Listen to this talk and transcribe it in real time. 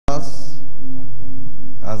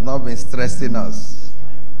not been stressing us.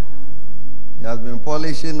 He has been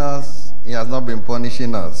polishing us. He has not been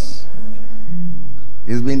punishing us.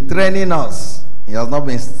 He's been training us. He has not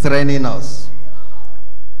been straining us.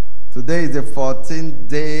 Today is the 14th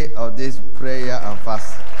day of this prayer and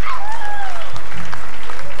fasting.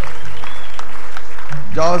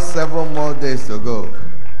 Just 7 more days to go.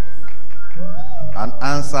 And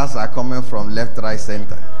answers are coming from left, right,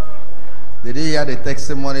 center. Did you hear the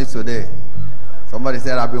testimony today? Somebody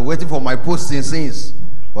said, I've been waiting for my posting since.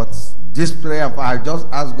 But this prayer, I just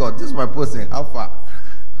asked God, this is my posting. How far?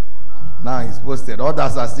 Now he's posted.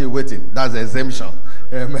 Others are still waiting. That's the exemption.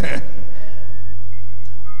 Amen.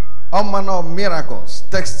 All manner of miracles,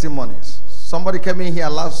 testimonies. Somebody came in here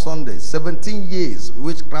last Sunday. 17 years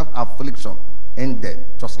witchcraft affliction ended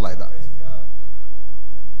just like that.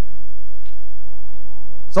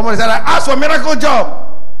 Somebody said, I asked for a miracle job.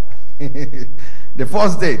 The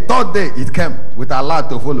first day, third day, it came with a lot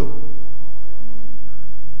to follow.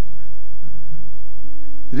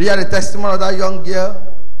 Did you hear the testimony of that young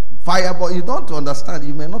girl? Fireball. You don't understand.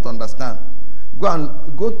 You may not understand.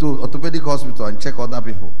 Go to orthopedic hospital and check other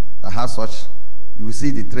people that have such. You will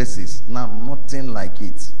see the traces. Now, nothing like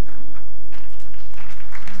it.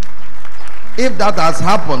 If that has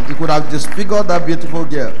happened, it could have disfigured that beautiful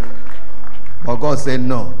girl. But God said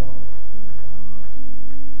no.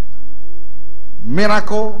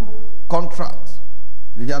 Miracle contract.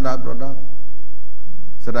 You hear that, brother?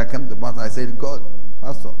 Said I came to pastor. I said, God,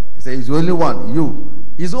 pastor. He said, he's the only one. You.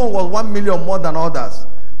 His own was 1 million more than others.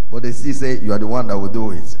 But they still say, you are the one that will do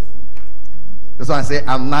it. That's why I say,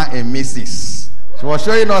 I'm not a Mrs. She was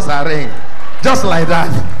showing us a ring. Just like that.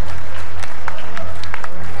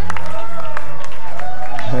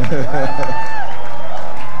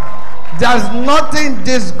 There's nothing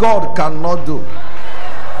this God cannot do.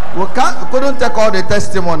 We couldn't take all the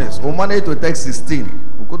testimonies. We managed to take 16.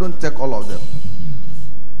 We couldn't take all of them.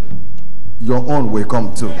 Your own will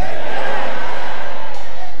come too.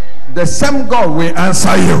 The same God will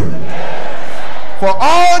answer you. For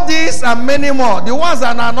all these and many more, the ones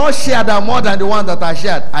that are not shared are more than the ones that are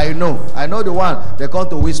shared. I know the one they come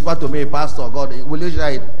to whisper to me, Pastor, God, will you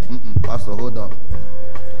share it? Pastor, hold on.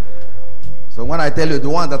 So when I tell you the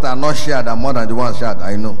ones that are not shared are more than the ones shared,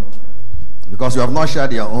 I know. Because you have not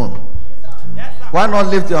shared your own. Why not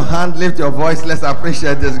lift your hand, lift your voice? Let's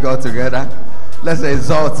appreciate this God together. Let's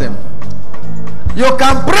exalt him. You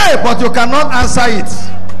can pray, but you cannot answer it.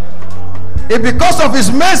 It's because of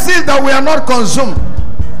his mercy that we are not consumed.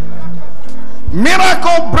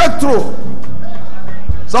 Miracle breakthrough.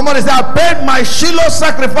 Somebody said, I paid my Shiloh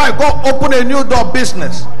sacrifice. Go open a new door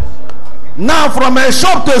business. Now from a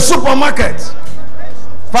shop to a supermarket.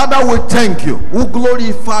 Father, we thank you. We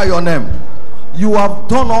glorify your name. You have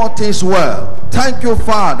done all things well. Thank you,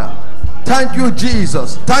 Father. Thank you,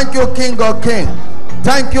 Jesus. Thank you, King of Kings.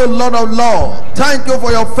 Thank you, Lord of Lords. Thank you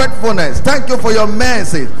for your faithfulness. Thank you for your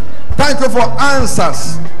mercy. Thank you for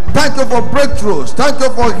answers. Thank you for breakthroughs. Thank you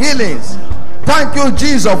for healings. Thank you,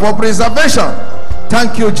 Jesus, for preservation.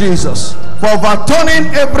 Thank you, Jesus, for overturning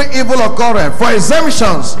every evil occurrence, for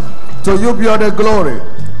exemptions. To you be all the glory.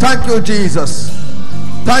 Thank you, Jesus.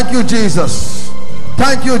 Thank you, Jesus.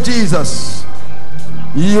 Thank you, Jesus.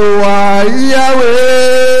 You are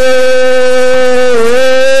Yahweh.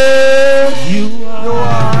 You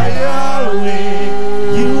are Yahweh.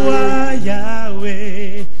 You are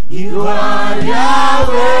Yahweh. You are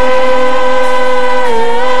Yahweh.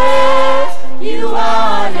 You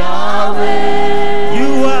are Yahweh.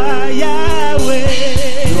 You are Yahweh.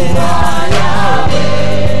 You are Yahweh.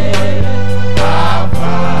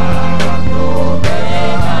 Alpha and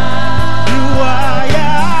Omega. You are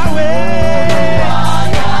Yahweh.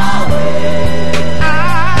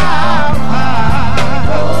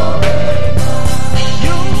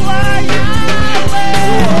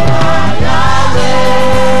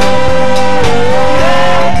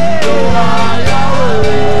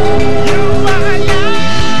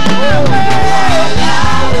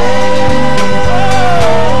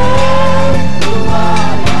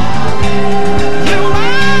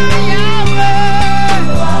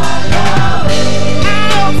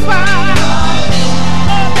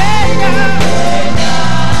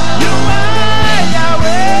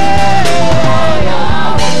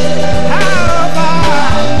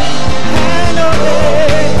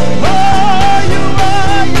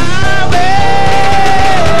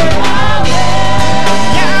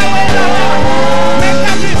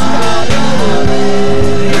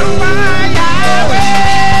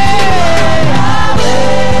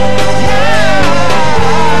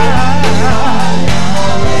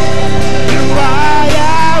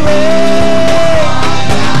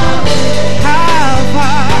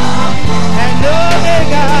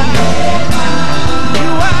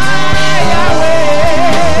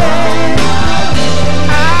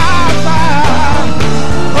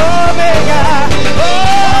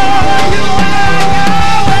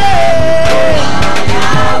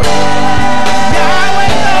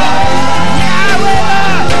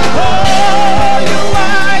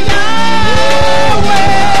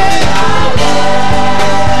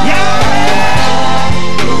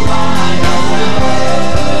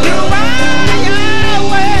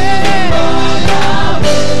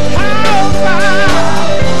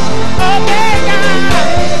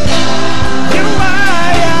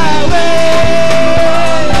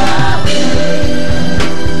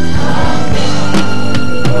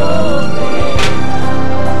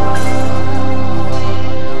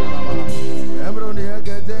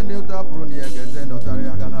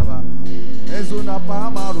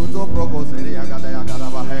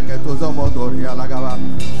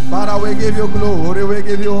 Father, we give you glory, we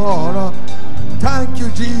give you honor. Thank you,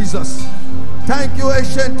 Jesus. Thank you,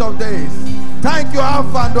 Ancient of Days. Thank you,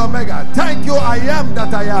 Alpha and Omega. Thank you, I am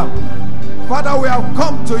that I am. Father, we have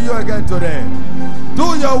come to you again today.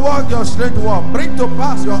 Do your work, your strange work. Bring to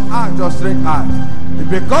pass your act, your strange act. It's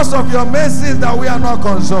because of your mercies that we are not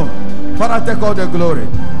consumed. Father, take all the glory.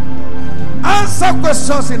 Answer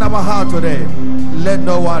questions in our heart today. Let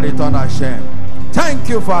no one return ashamed. Thank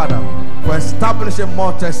you, Father, for establishing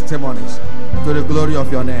more testimonies to the glory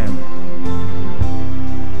of your name.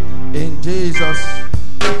 In Jesus'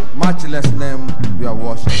 matchless name, we are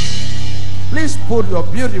worshiping. Please put your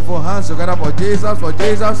beautiful hands together for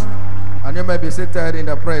Jesus, and you may be seated in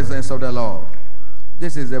the presence of the Lord.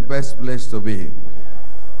 This is the best place to be.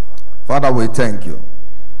 Father, we thank you.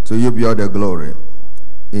 To you be all the glory.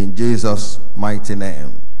 In Jesus' mighty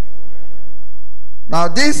name. Now,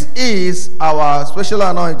 this is our special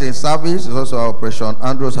anointing service. It's also our Operation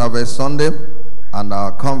Andrew's Harvest Sunday and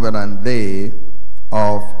our Covenant Day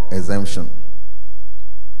of Exemption.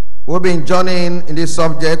 We've been journeying in this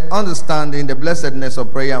subject, understanding the blessedness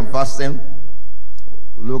of prayer and fasting.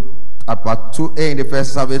 Look at part 2A in the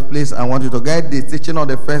first service, please. I want you to get the teaching of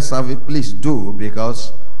the first service. Please do,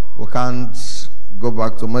 because we can't go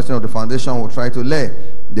back to mention of the foundation. We'll try to lay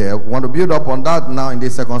there. We want to build up on that now in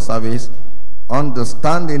this second service.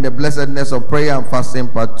 Understanding the blessedness of prayer and fasting,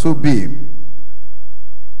 part 2B.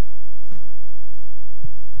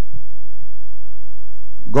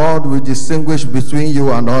 God will distinguish between you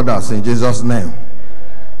and others in Jesus' name.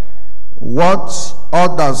 What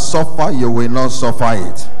others suffer, you will not suffer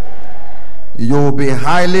it. You will be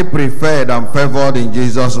highly preferred and favored in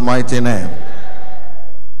Jesus' mighty name.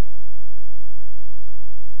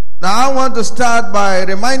 Now I want to start by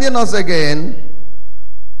reminding us again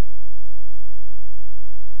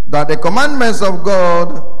that the commandments of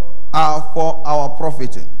God are for our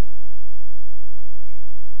profiting.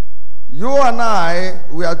 You and I,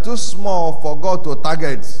 we are too small for God to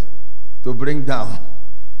target, to bring down.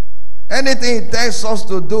 Anything He tells us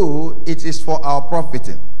to do, it is for our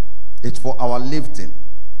profiting. It's for our lifting.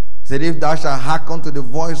 He said, if thou shalt hearken to the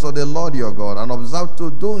voice of the Lord your God, and observe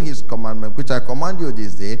to do His commandment, which I command you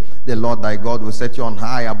this day, the Lord thy God will set you on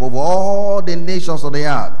high above all the nations of the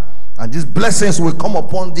earth. And these blessings will come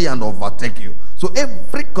upon thee and overtake you. So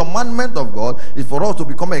every commandment of God is for us to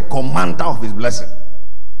become a commander of His blessing.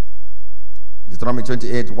 Deuteronomy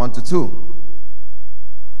 28, 1-2.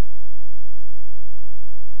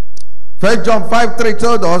 1 John 5:3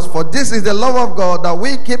 told us, for this is the love of God, that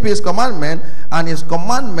we keep His commandment, and His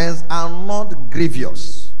commandments are not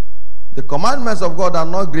grievous. The commandments of God are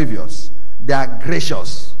not grievous. They are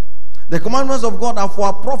gracious. The commandments of God are for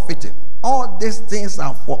our profiting. All these things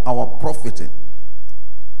are for our profiting.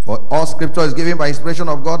 For all scripture is given by inspiration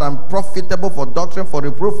of God and profitable for doctrine, for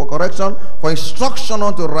reproof, for correction, for instruction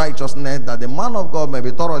unto righteousness, that the man of God may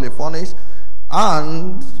be thoroughly furnished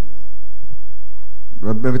and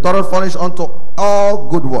may be thoroughly furnished unto all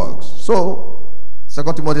good works. So 2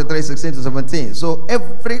 Timothy 3:16-17. So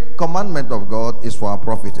every commandment of God is for our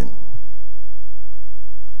profiting.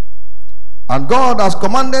 And God has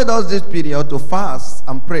commanded us this period to fast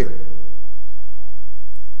and pray.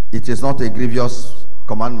 It is not a grievous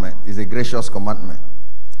commandment. It's a gracious commandment.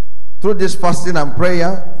 Through this fasting and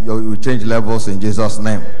prayer, you will change levels in Jesus'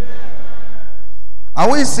 name.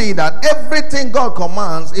 And we see that everything God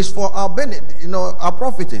commands is for our benefit, our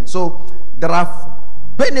profiting. So there are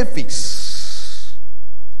benefits,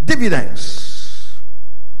 dividends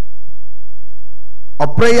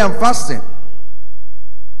of prayer and fasting.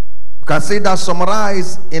 You can see that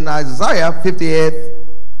summarized in Isaiah 58,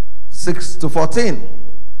 6-14.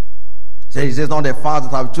 It says, not the fast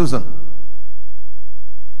that I've chosen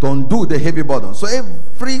to undo the heavy burden. So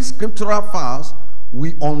every scriptural fast,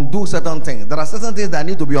 we undo certain things. There are certain things that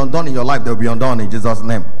need to be undone in your life. They'll be undone in Jesus'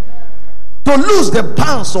 name. To lose the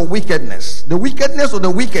bands of wickedness. The wickedness of the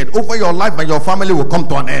wicked over your life and your family will come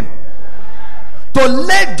to an end. To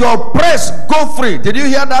let your press go free. Did you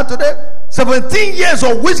hear that today? 17 years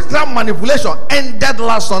of witchcraft manipulation ended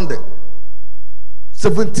last Sunday.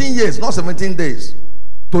 17 years, not 17 days.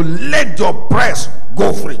 To let your press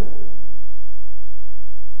go free.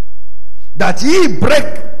 That ye break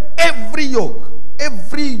every yoke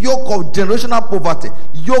of generational poverty,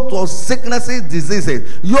 yokes of sicknesses,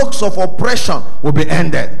 diseases, yokes of oppression will be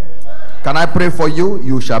ended. Can I pray for you?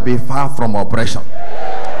 You shall be far from oppression.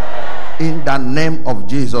 In the name of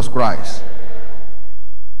Jesus Christ.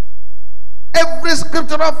 Every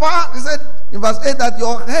scriptural fast, he said in verse 8, that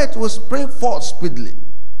your head will spring forth speedily.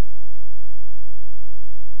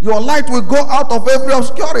 Your light will go out of every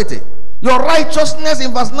obscurity. Your righteousness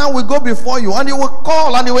in verse 9 will go before you, and he will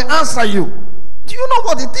call and he will answer you. Do you know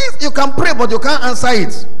what it is? You can pray, but you can't answer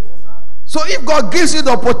it. So if God gives you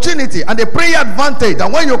the opportunity and the prayer advantage,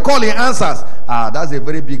 and when you call, he answers, that's a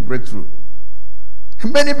very big breakthrough.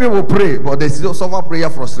 Many people pray, but they still suffer prayer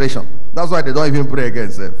frustration. That's why they don't even pray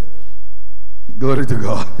again. Glory to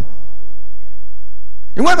God.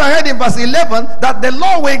 He went ahead in verse 11 that the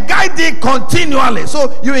Lord will guide thee continually.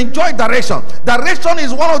 So you enjoy direction. Direction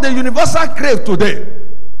is one of the universal crave today.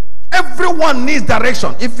 Everyone needs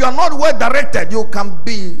direction. If you are not well directed, you can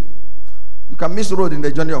miss road in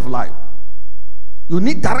the journey of life. You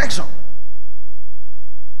need direction.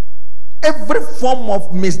 Every form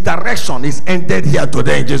of misdirection is ended here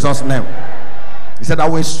today in Jesus' name. He said, I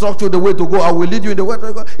will instruct you the way to go. I will lead you in the way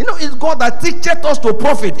to go. You know, it's God that teacheth us to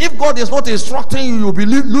profit. If God is not instructing you, you'll be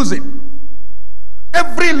losing.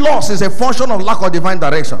 Every loss is a function of lack of divine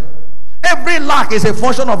direction. Every lack is a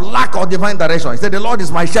function of lack of divine direction. He said, the Lord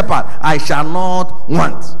is my shepherd. I shall not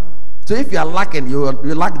want. So if you are lacking, you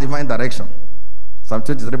lack divine direction. Psalm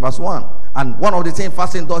 23 verse 1. And one of the things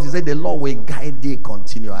fasting does, he said, the Lord will guide thee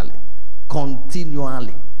continually.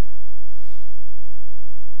 Continually.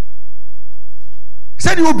 He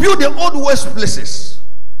said, you will build the old waste places,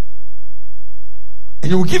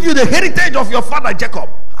 and he will give you the heritage of your father Jacob.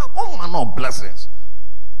 All manner of blessings.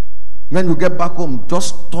 When you get back home,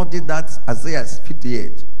 just study that Isaiah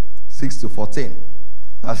 58 6-14.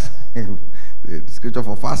 That's the scripture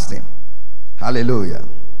for fasting. Hallelujah.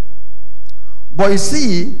 But you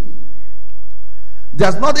see,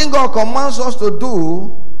 there's nothing God commands us to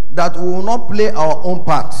do that we will not play our own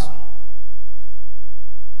part.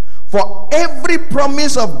 For every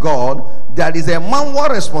promise of God, there is a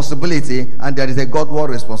manward responsibility and there is a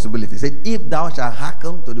Godward responsibility. He said, if thou shalt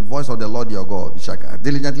hearken to the voice of the Lord your God, you shall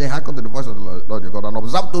diligently hearken to the voice of the Lord your God and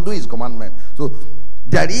observe to do his commandment. So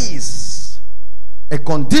there is a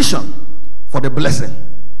condition for the blessing.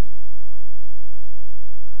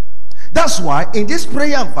 That's why in this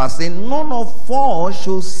prayer and fasting, none of us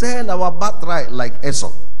should sell our birthright like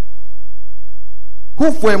Esau,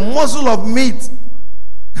 who for a morsel of meat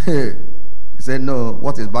he said, no,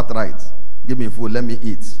 what is birthright? Give me food, let me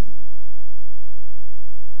eat.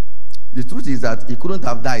 The truth is that he couldn't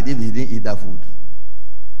have died if he didn't eat that food.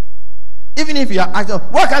 Even if you are asking,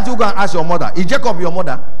 why can't you go and ask your mother? Is Jacob your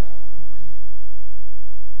mother?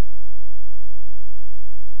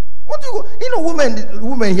 What do you know,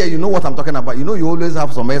 women here, you know what I'm talking about. You know, you always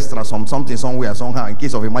have some extra, something somewhere, somehow, in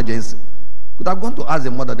case of emergency. Could have gone to ask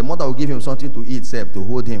the mother. The mother will give him something to eat, safe, to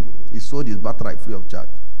hold him. He sold his birthright free of charge.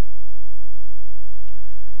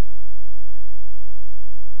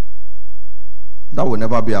 That will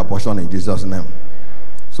never be a portion in Jesus' name.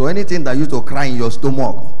 So anything that used to cry in your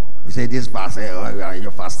stomach, you say this fast,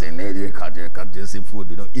 you're fasting, you can't see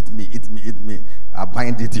food, you know, eat me, eat me, eat me. I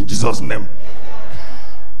bind it in Jesus' name.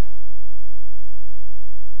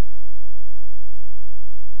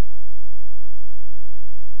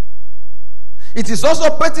 It is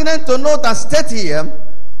also pertinent to note and state here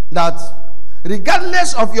that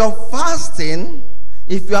regardless of your fasting,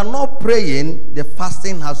 if you are not praying, the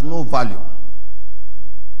fasting has no value.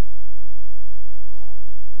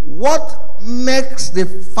 What makes the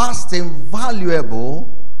fasting valuable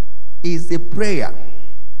is the prayer.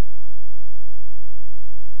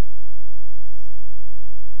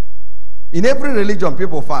 In every religion,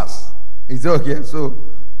 people fast. Is it okay? So,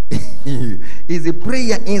 it's the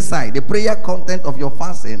prayer inside, the prayer content of your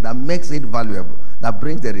fasting that makes it valuable, that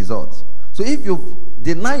brings the results. So if you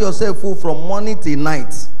deny yourself food from morning till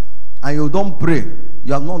night and you don't pray,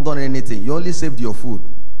 you have not done anything. You only saved your food.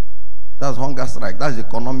 That's hunger strike. That's the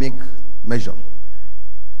economic measure.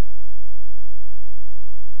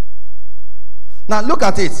 Now look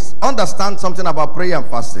at it. Understand something about prayer and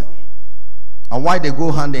fasting and why they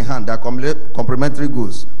go hand in hand. They are complementary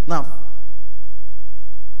goods. Now,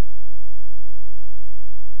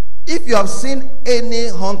 if you have seen any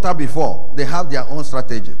hunter before, they have their own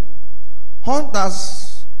strategy.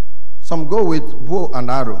 Hunters, some go with bow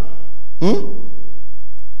and arrow. You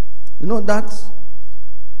know that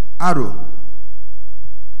arrow,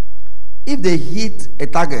 if they hit a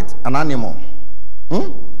target, an animal,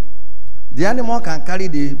 the animal can carry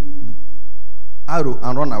the arrow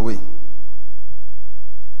and run away.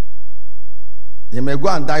 He may go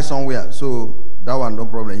and die somewhere, so that one no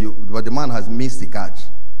problem. But the man has missed the catch.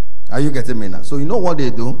 Are you getting me now? So you know what they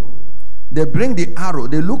do? They bring the arrow,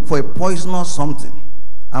 they look for a poisonous something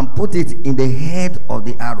and put it in the head of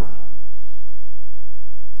the arrow,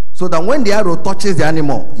 so that when the arrow touches the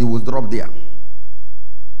animal, it will drop there.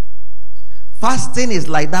 Fasting is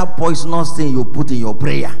like that poisonous thing you put in your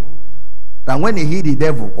prayer. than when he hit the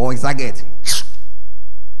devil or his target.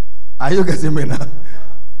 Are you getting me now?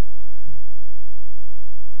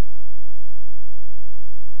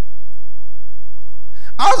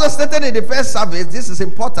 I also stated in the first service, this is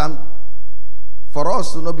important for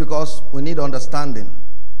us to know because we need understanding.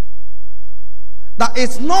 That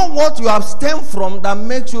it's not what you abstain from that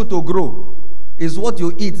makes you to grow. It's what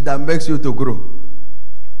you eat that makes you to grow.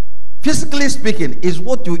 Physically speaking, it's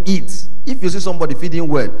what you eat. If you see somebody feeding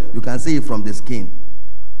well, you can see it from the skin.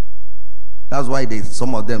 That's why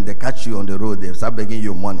some of them, they catch you on the road, they start begging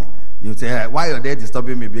you money. You say, hey, why are they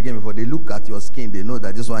disturbing me, begging me for? They look at your skin, they know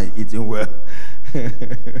that this one is eating well.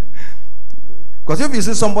 Because if you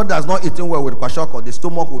see somebody that's not eating well with kwashiorkor, the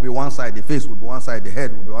stomach will be one side, the face will be one side, the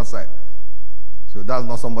head will be one side. So that's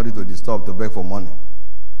not somebody to disturb, to beg for money.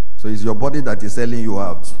 So it's your body that is selling you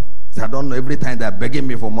out. So I don't know, every time they're begging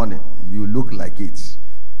me for money, you look like it.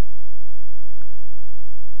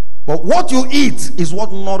 But what you eat is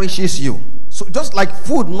what nourishes you. So just like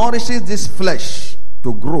food nourishes this flesh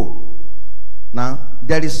to grow, now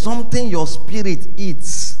there is something your spirit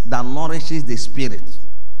eats that nourishes the spirit.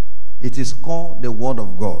 It is called the word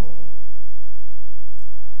of God.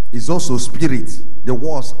 It's also spirit. The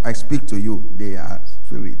words I speak to you, they are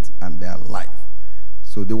spirit and they are life.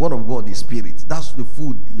 So the word of God is spirit. That's the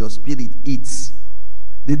food your spirit eats.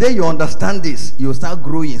 The day you understand this, you start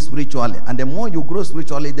growing spiritually. And the more you grow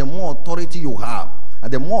spiritually, the more authority you have.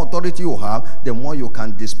 And the more authority you have, the more you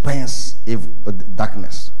can dispense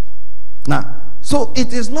darkness. Now, so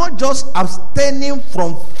it is not just abstaining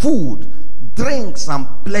from food, drinks, and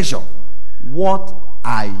pleasure. What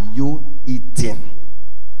are you eating?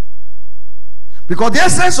 Because the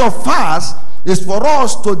essence of fast is for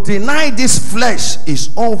us to deny this flesh its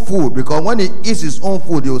own food. Because when it eats its own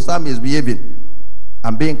food, it will start misbehaving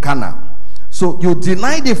and being carnal. So you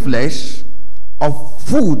deny the flesh of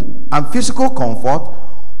food and physical comfort,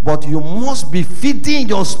 but you must be feeding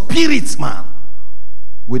your spirit, man,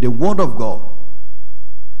 with the word of God.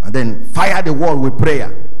 And then fire the word with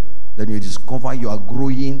prayer. Then you discover you are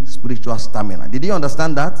growing spiritual stamina. Did you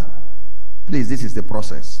understand that? Please, this is the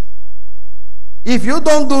process. If you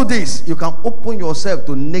don't do this, you can open yourself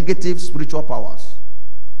to negative spiritual powers,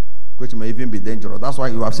 which may even be dangerous. That's why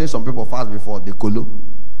you have seen some people fast before they kolo.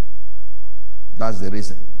 That's the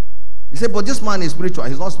reason. You say, but this man is spiritual.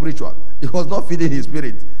 He's not spiritual. He was not feeding his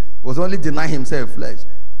spirit. He was only denying himself flesh.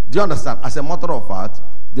 Do you understand? As a matter of fact,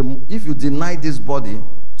 if you deny this body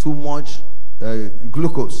too much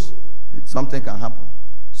glucose, something can happen.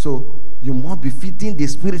 So you must be feeding the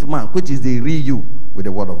spirit man, which is the real you, with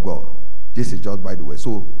the word of God. This is just by the way.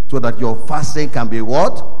 So that your fasting can be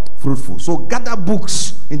what? Fruitful. So gather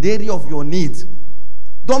books in the area of your need.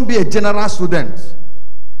 Don't be a general student.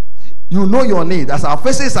 You know your need. As our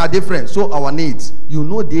faces are different, so our needs. You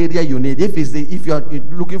know the area you need. If you are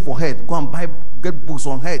looking for health, go and get books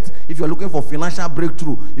on health. If you are looking for financial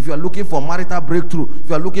breakthrough, if you are looking for marital breakthrough, if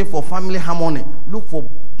you are looking for family harmony, look for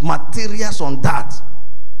materials on that.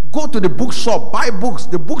 Go to the bookshop, buy books.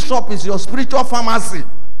 The bookshop is your spiritual pharmacy.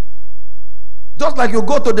 Just like you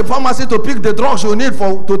go to the pharmacy to pick the drugs you need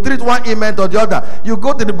to treat one ailment or the other, you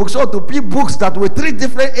go to the bookshop to pick books that will treat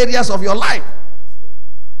different areas of your life.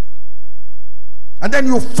 And then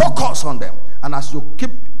you focus on them. And as you keep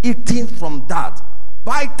eating from that,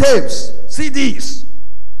 buy tapes, CDs.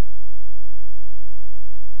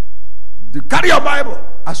 You carry your Bible.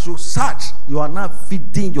 As you search, you are now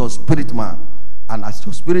feeding your spirit man. And as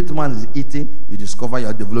your spirit man is eating, you discover you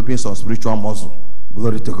are developing some spiritual muscle.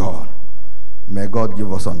 Glory to God. May God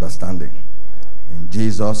give us understanding. In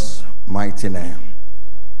Jesus' mighty name.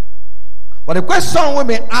 But the question we've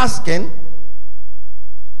been asking,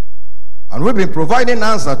 and we've been providing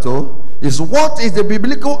answer to, is what is the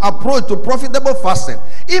biblical approach to profitable fasting?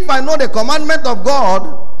 If I know the commandment of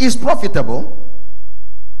God is profitable,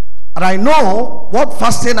 and I know what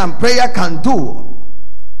fasting and prayer can do,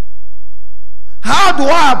 how do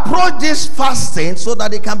I approach this fasting so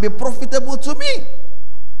that it can be profitable to me?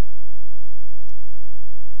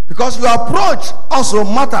 Because your approach also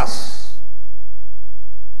matters.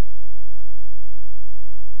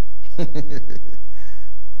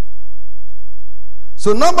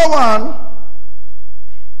 So number one,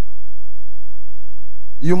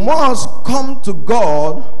 you must come to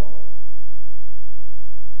God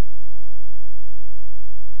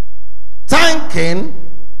thanking,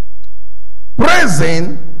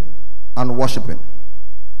 praising, and worshiping.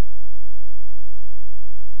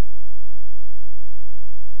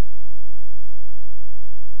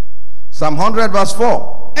 Psalm 100 verse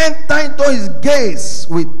 4. Enter into his gates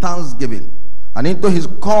with thanksgiving, and into his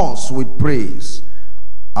courts with praise,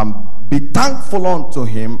 and Be thankful unto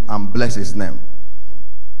him and bless his name.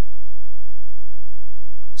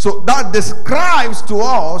 So that describes to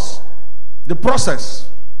us the process.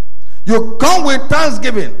 You come with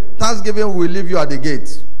thanksgiving. Thanksgiving will leave you at the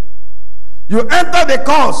gate. You enter the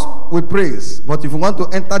course with praise. But if you want to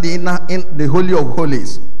enter the inner, in the holy of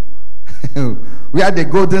holies, where the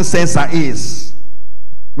golden censer is,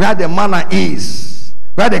 where the manna is,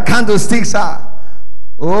 where the candlesticks are,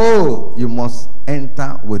 oh, you must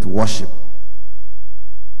enter with worship.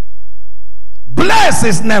 Bless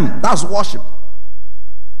his name. That's worship.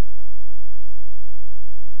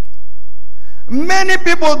 Many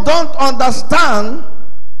people don't understand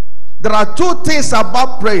there are two things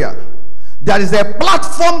about prayer. There is a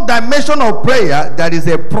platform dimension of prayer. There is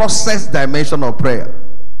a process dimension of prayer.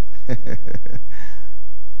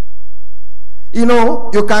 You know,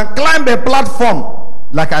 you can climb a platform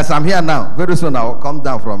like as I'm here now. Very soon I will come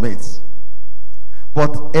down from it.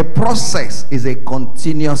 But a process is a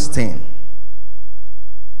continuous thing.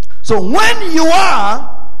 So when you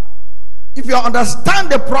are, if you understand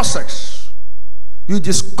the process, you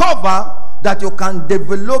discover that you can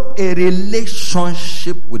develop a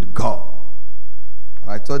relationship with God.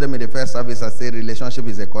 I told them in the first service, I said relationship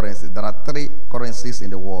is a currency. There are 3 currencies in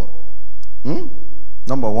the world.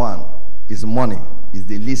 Number 1 is money. It's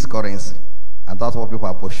the least currency. And that's what people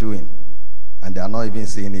are pursuing. And they are not even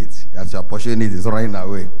seeing it. As you are pursuing it, it's running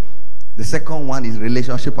away. The second one is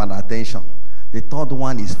relationship and attention. The third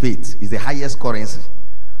one is faith. It's the highest currency.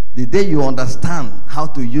 The day you understand how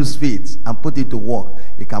to use faith and put it to work,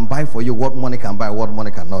 it can buy for you what money can buy, what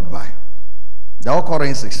money cannot buy. They're all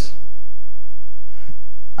currencies.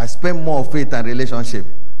 I spend more of faith and relationship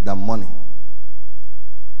than money.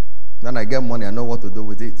 When I get money, I know what to do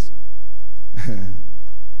with it.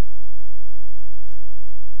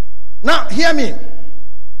 Now, hear me.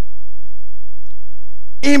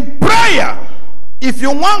 In prayer, if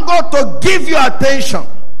you want God to give you attention,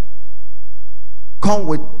 come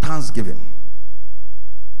with thanksgiving.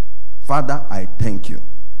 Father, I thank you.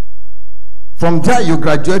 From there, you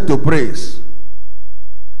graduate to praise.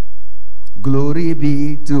 Glory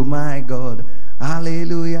be to my God.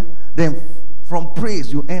 Hallelujah. Then from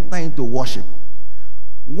praise, you enter into worship.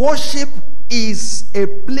 Worship is a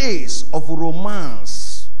place of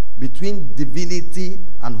romance between divinity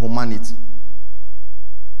and humanity.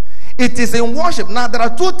 It is in worship. Now, there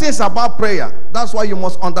are 2 things about prayer. That's why you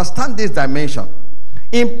must understand this dimension.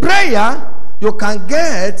 In prayer, you can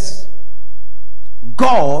get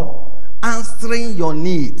God answering your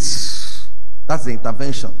needs. That's the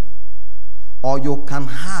intervention. Or you can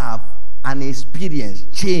have an experience,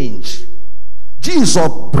 change. Jesus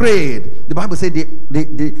prayed. The Bible said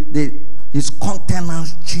his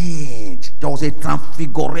countenance changed. There was a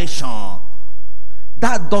transfiguration.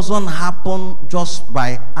 That doesn't happen just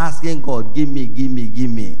by asking God, give me, give me, give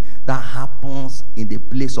me. That happens in the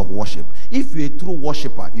place of worship. If you're a true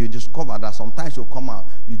worshiper, you discover that sometimes you come out,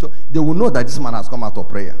 they will know that this man has come out of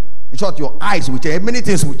prayer. In short, your eyes will change. Many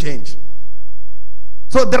things will change.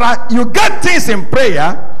 So you get things in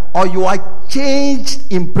prayer, or you are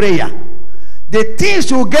changed in prayer. The things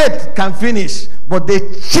you get can finish, but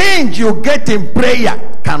the change you get in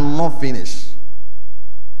prayer cannot finish.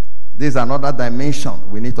 This is another dimension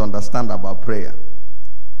we need to understand about prayer.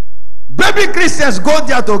 Baby Christians go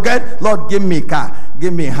there to get, Lord, give me a car,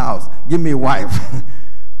 give me a house, give me a wife.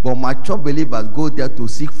 But mature believers go there to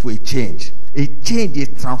seek for a change. A change is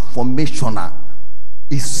transformational.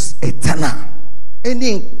 It's eternal.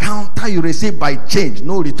 Any encounter you receive by change,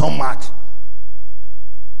 no return match.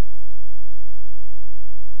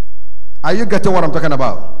 Are you getting what I'm talking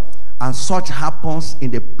about? And such happens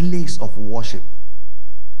in the place of worship.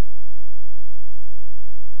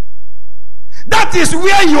 That is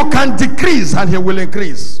where you can decrease and he will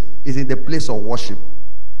increase. Is in the place of worship.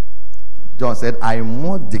 John said, I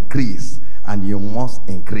must decrease and you must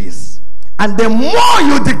increase. And the more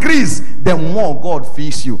you decrease, the more God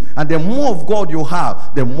feeds you. And the more of God you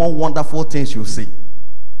have, the more wonderful things you see.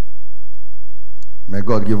 May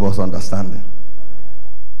God give us understanding.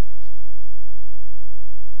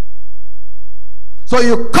 So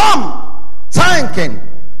you come thanking,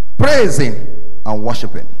 praising, and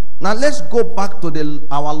worshiping. Now let's go back to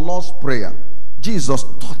our Lord's Prayer. Jesus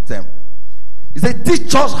taught them. He said,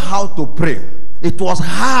 teach us how to pray. It was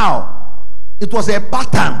how. It was a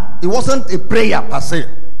pattern. It wasn't a prayer per se.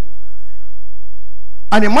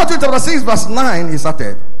 And in Matthew chapter 6 verse 9 he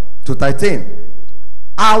started to 13.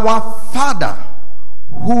 Our Father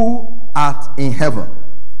who art in heaven.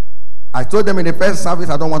 I told them in the first service,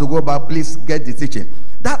 I don't want to go back, please get the teaching.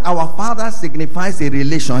 That our Father signifies a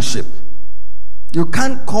relationship. You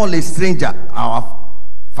can't call a stranger our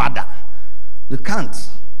Father. You can't.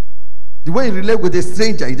 The way you relate with a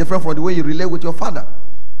stranger is different from the way you relate with your father.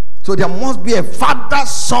 So there must be a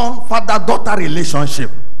father-son, father-daughter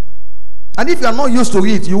relationship. And if you are not used to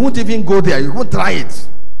it, you won't even go there. You won't try it.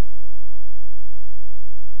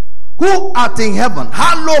 Who art in heaven,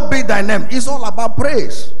 hallowed be thy name. It's all about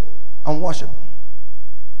praise and worship.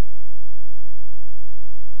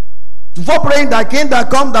 Before praying, thy kingdom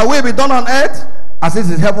come, thy will be done on earth as it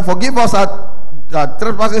is in heaven. Forgive us our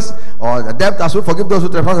trespasses or the debt as we forgive those who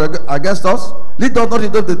trespass against us. Lead us not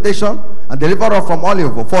into temptation and deliver us from all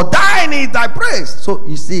evil. For thine is thy praise. So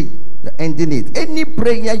you see, you're ending it. Any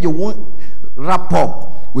prayer you won't wrap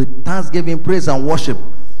up with thanksgiving, praise, and worship,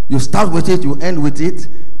 you start with it, you end with it,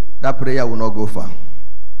 that prayer will not go far.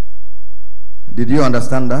 Did you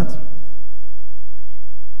understand that?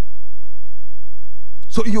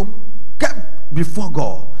 So you kept before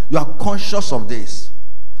God. You are conscious of this.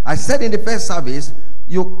 I said in the first service,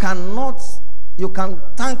 you can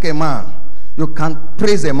thank a man, you can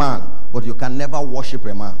praise a man, but you can never worship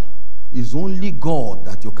a man. It's only God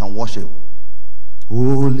that you can worship.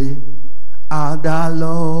 Holy are the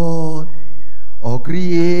Lord of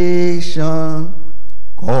creation,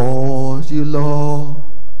 cause you Lord.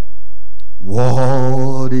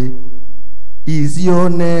 Worthy is your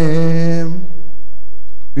name.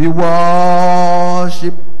 We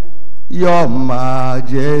worship your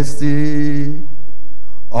majesty.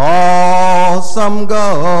 Awesome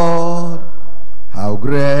God, how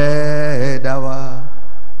great thou art.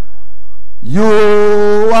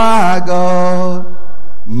 You are God,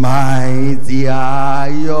 mighty are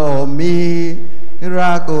your miracles,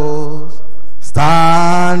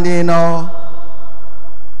 standing up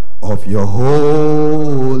of your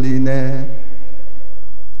holiness.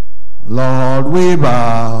 Lord, we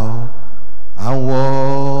bow and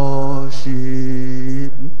worship.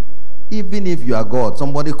 Even if you are God,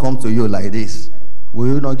 somebody comes to you like this, will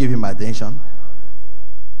you not give him attention?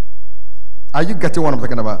 Are you getting what I'm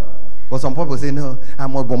talking about? But some people say, no, I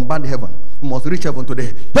must bombard heaven. You must reach heaven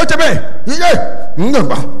today.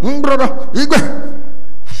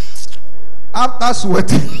 After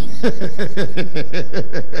sweating,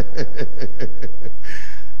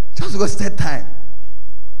 just go set time.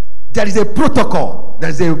 There is a protocol. There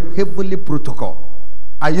is a heavenly protocol.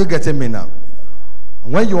 Are you getting me now?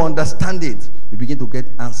 And when you understand it, you begin to get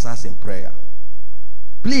answers in prayer.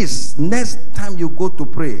 Please, next time you go to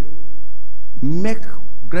pray, make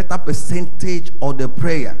greater percentage of the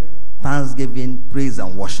prayer thanksgiving, praise,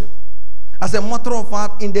 and worship. As a matter of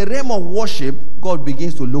fact, in the realm of worship, God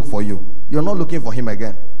begins to look for you. You're not looking for him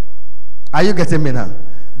again. Are you getting me now?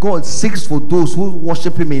 God seeks for those who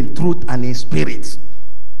worship him in truth and in spirit.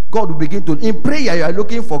 God will begin to, in prayer you are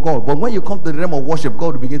looking for God, but when you come to the realm of worship,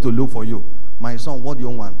 God will begin to look for you. My son, what do you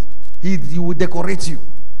want? He will decorate you.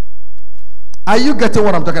 Are you getting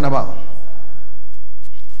what I'm talking about?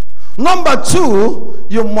 Number two,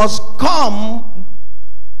 you must come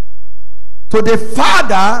to the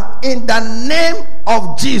Father in the name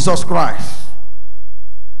of Jesus Christ.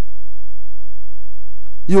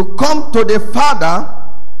 You come to the Father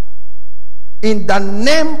in the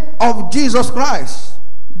name of Jesus Christ.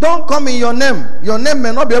 Don't come in your name. Your name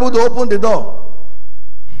may not be able to open the door.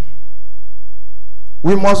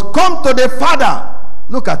 We must come to the Father.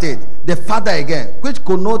 Look at it. The Father again, which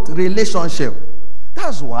connotes relationship.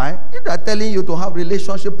 That's why if they are telling you to have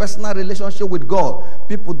relationship, personal relationship with God,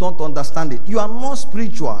 people don't understand it. You are not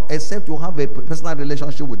spiritual except you have a personal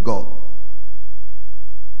relationship with God.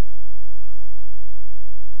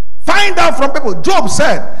 Find out from people. Job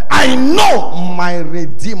said, I know my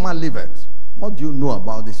Redeemer liveth. What do you know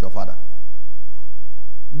about this, your father?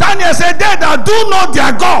 Daniel said, they that do know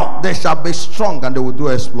their God, they shall be strong and they will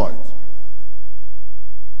do exploits.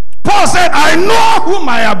 Paul said, I know whom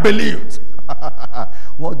I have believed.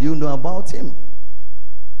 What do you know about him?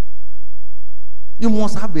 You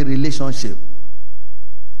must have a relationship.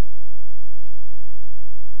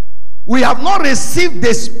 We have not received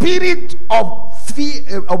the spirit of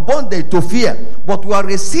fear, of bondage to fear, but we have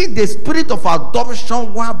received the spirit of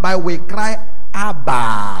adoption, whereby we cry,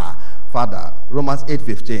 Abba, Father. Romans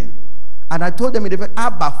 8:15. And I told them in the first,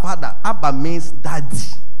 Abba, Father. Abba means daddy.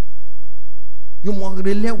 You must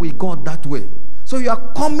relate with God that way. So you are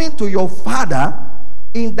coming to your Father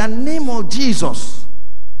in the name of Jesus.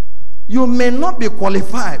 You may not be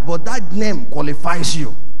qualified, but that name qualifies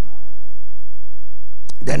you.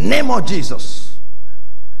 The name of Jesus.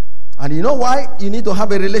 And you know why you need to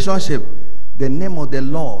have a relationship? The name of the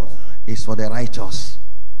Lord is for the righteous.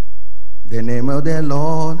 The name of the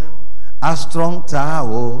Lord, a strong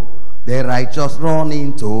tower, the righteous run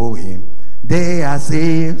into him. They are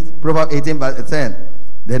saved. Proverbs 18:10.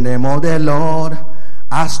 The name of the Lord,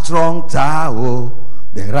 a strong tower.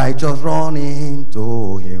 The righteous run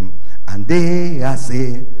into him, and they are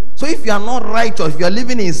saved. So if you are not righteous, if you are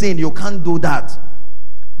living in sin, you can't do that.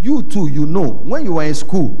 You too, you know, when you were in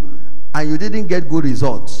school and you didn't get good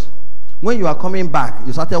results, when you are coming back,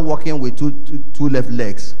 you started walking with two left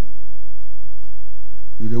legs.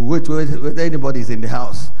 You wait whether anybody is in the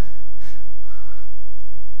house.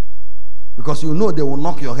 Because you know they will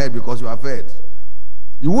knock your head because you are fed.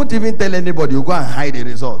 You won't even tell anybody, you go and hide the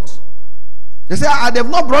results. They say, they've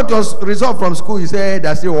not brought your result from school. You say,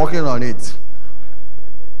 they're still working on it.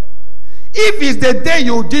 If it's the day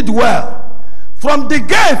you did well, from the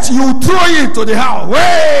gate, you throw it to the house.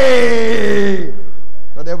 Way!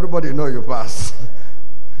 Let everybody know you pass.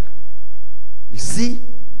 You see?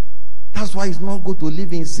 That's why it's not good to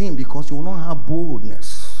live in sin, because you will not have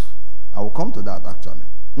boldness. I will come to that actually.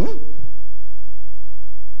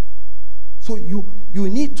 So you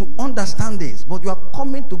need to understand this, but you are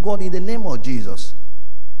coming to God in the name of Jesus.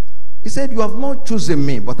 He said, you have not chosen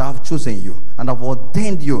me, but I have chosen you, and I have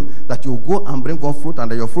ordained you that you go and bring forth fruit, and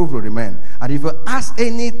that your fruit will remain. And if you ask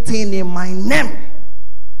anything in my name,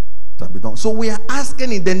 it shall be done. So we are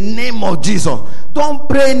asking in the name of Jesus. Don't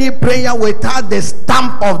pray any prayer without the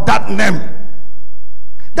stamp of that name.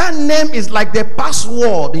 That name is like the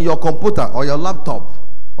password in your computer or your laptop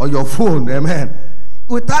or your phone. Amen.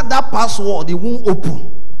 Without that password, it won't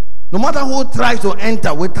open. No matter who tries to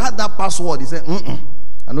enter, without that password, he said,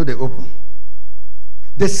 I know they open.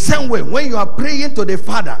 The same way, when you are praying to the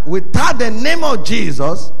Father, without the name of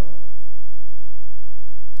Jesus,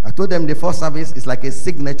 I told them the first service is like a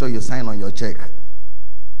signature you sign on your check.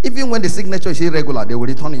 Even when the signature is irregular, they will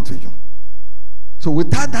return it to you. So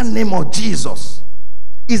without that name of Jesus,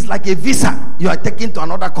 it's like a visa you are taking to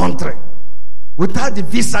another country. Without the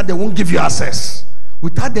visa, they won't give you access.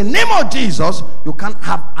 Without the name of Jesus, you can't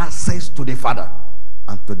have access to the Father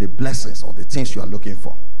and to the blessings or the things you are looking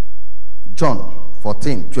for. John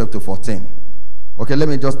 14, 12 to 14. Okay, let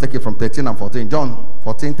me just take it from 13 and 14. John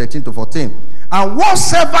 14, 13 to 14. And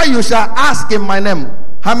whatsoever you shall ask in my name,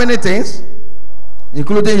 how many things?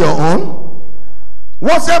 Including your own.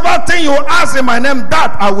 Whatsoever thing you ask in my name,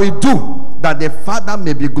 that I will do, that the Father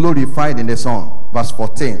may be glorified in the Son. Verse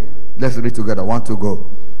 14. Let's read together. 1, 2, go.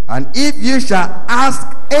 And if you shall ask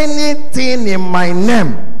anything in my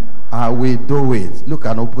name, I will do it. Look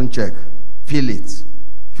at open check. Feel it.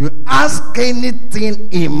 If you ask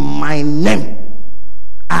anything in my name,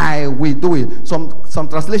 I will do it. Some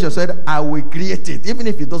translation said, I will create it. Even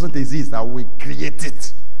if it doesn't exist, I will create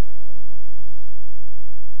it.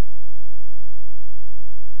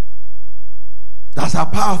 That's how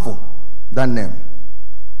powerful that name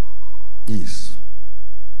is.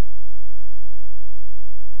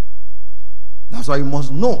 That's why you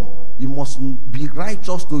must know. You must be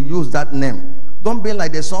righteous to use that name. Don't be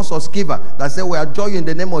like the sons of Sceva that say, we are joy in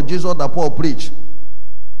the name of Jesus that Paul preached.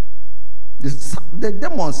 The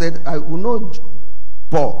demon said, I will know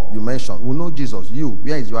Paul, you mentioned. Will know Jesus. You,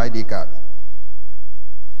 where is your ID card?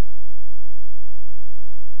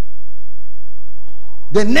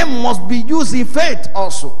 The name must be used in faith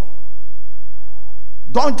also.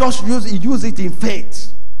 Don't just use it in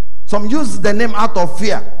faith. Some use the name out of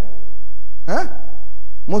fear.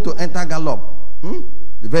 Want to enter gallop.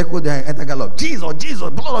 The vehicle there enter gallop. Jesus, Jesus,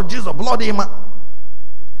 blood of Jesus, blood him.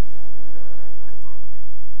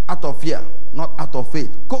 Out of fear, not out of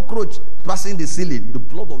faith. Cockroach passing the ceiling, the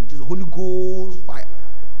blood of Jesus, Holy Ghost fire.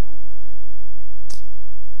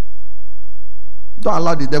 Don't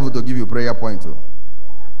allow the devil to give you prayer points.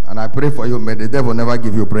 And I pray for you, may the devil never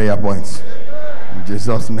give you prayer points. In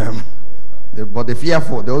Jesus' name. But the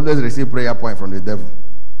fearful, they always receive prayer points from the devil.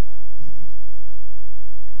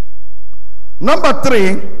 Number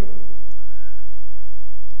 3,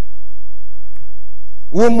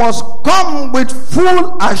 we must come with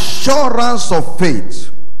full assurance of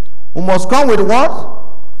faith. We must come with what?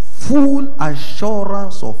 Full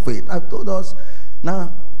assurance of faith. I told us,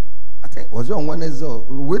 now, I think it was on Wednesday,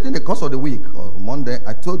 within the course of the week, or Monday,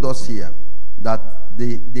 I told us here that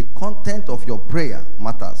the content of your prayer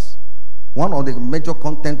matters. One of the major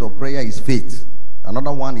content of prayer is faith.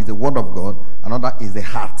 Another one is the word of God. Another is the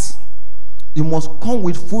heart. You must come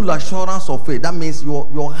with full assurance of faith. That means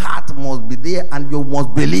your heart must be there and you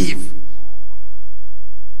must believe.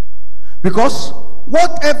 Because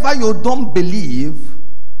whatever you don't believe,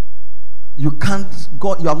 you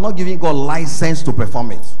have not given God license to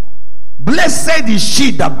perform it. Blessed is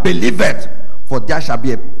she that believeth, for there shall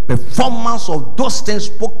be a performance of those things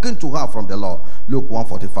spoken to her from the Lord. Luke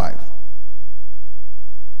 1:45.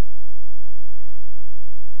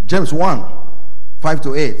 James 1:5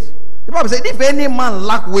 to 8. The Bible said, if any man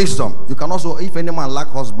lack wisdom, you can also, if any man lack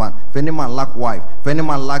husband, if any man lack wife, if any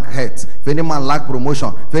man lack health, if any man lack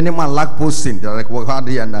promotion, if any man lack posting, they're like,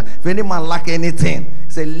 if any man lack anything,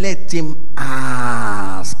 say, let him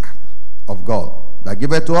ask of God, that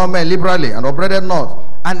giveth to all men liberally and upbraideth not,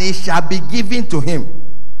 and it shall be given to him.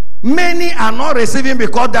 Many are not receiving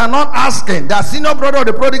because they are not asking. They are senior brother of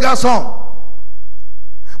the prodigal son.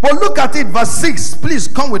 But look at it, verse 6. Please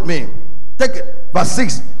come with me. Take it. Verse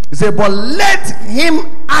 6. He said, but let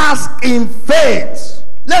him ask in faith.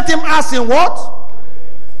 Let him ask in what?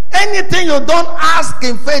 Anything you don't ask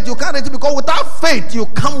in faith, you can't receive, because without faith, you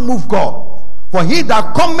can't move God. For he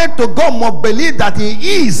that cometh to God must believe that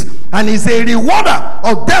he is, and is a rewarder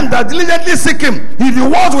of them that diligently seek him. He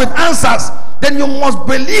rewards with answers. Then you must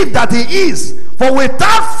believe that he is. For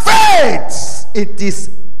without faith, it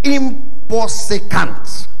is impossible.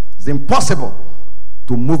 It's impossible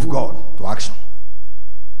to move God to action.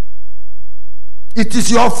 It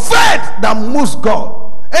is your faith that moves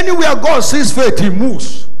God. Anywhere God sees faith, he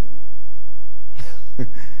moves.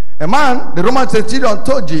 A man, the Roman centurion,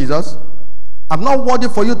 told Jesus, I'm not worthy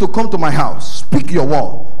for you to come to my house. Speak your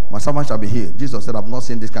word, my servant shall be healed. Jesus said, I've not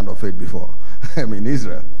seen this kind of faith before. I'm in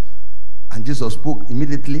Israel. And Jesus spoke.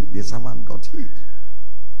 Immediately, the servant got healed.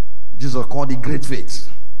 Jesus called it great faith.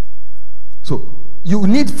 So, you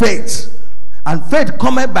need faith. And faith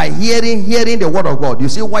cometh by hearing the word of God. You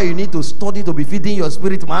see why you need to study to be feeding your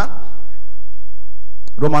spirit, man?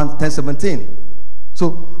 Romans 10:17.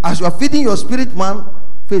 So, as you are feeding your spirit, man,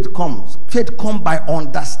 faith comes. Faith comes by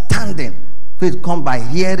understanding. Faith comes by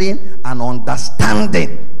hearing and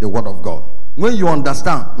understanding the word of God. When you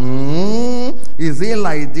understand, is it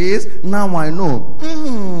like this? Now I know.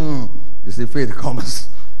 You see, faith comes.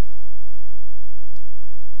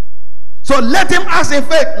 So let him ask in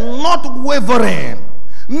faith, not wavering.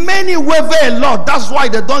 Many waver a lot. That's why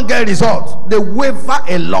they don't get results. They waver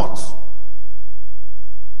a lot.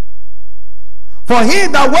 For he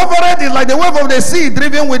that wavereth is like the wave of the sea,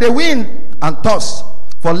 driven with the wind and tossed.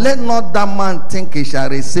 For let not that man think he shall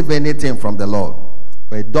receive anything from the Lord.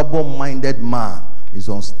 For a double-minded man is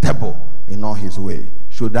unstable in all his way.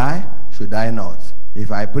 Should I? Should I not?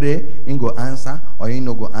 If I pray, he go answer or he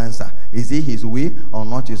no go answer. Is it his way or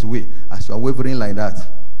not his way? As you are wavering like that,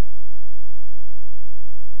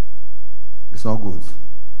 it's not good.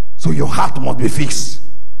 So your heart must be fixed.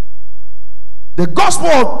 The gospel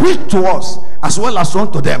was preached to us as well as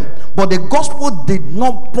unto them, but the gospel did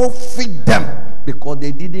not profit them because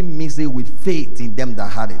they didn't mix it with faith in them that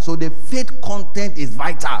had it. So the faith content is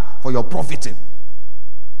vital for your profiting.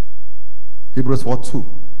 Hebrews 4:2.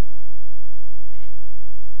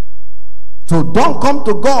 So don't come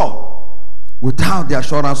to God without the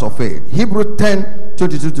assurance of faith. Hebrews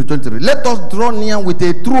 10:22-23. Let us draw near with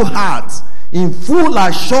a true heart, in full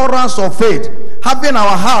assurance of faith, having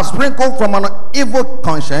our hearts sprinkled from an evil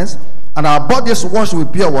conscience and our bodies washed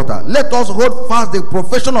with pure water. Let us hold fast the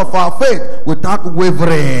profession of our faith without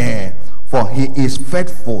wavering, for he is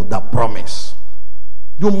faithful that promise.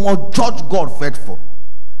 You must judge God faithful.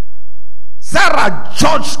 Sarah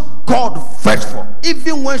judged God faithful,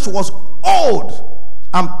 even when she was old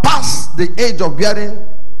and past the age of bearing,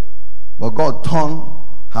 but God turned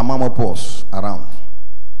her menopause around.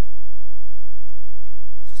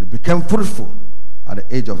 She became fruitful at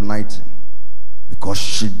the age of 90 because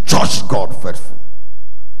she judged God faithful.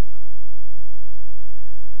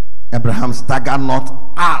 Abraham staggered not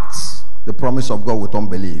at the promise of God with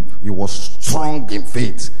unbelief. He was strong in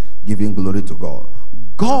faith, giving glory to God.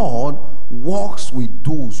 God walks with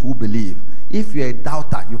those who believe. If you're a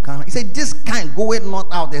doubter, you can't. He said, this kind goeth not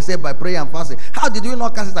out, they said, by prayer and fasting. How did you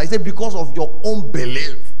not cast it out? He said, because of your own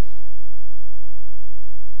belief.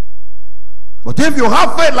 But if you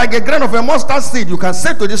have faith like a grain of a mustard seed, you can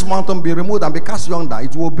say to this mountain, be removed and be cast yonder.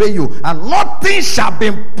 It will obey you, and nothing shall be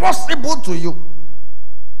impossible to you.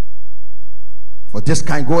 For this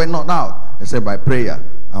kind goeth not out, they said, by prayer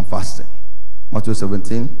and fasting. Matthew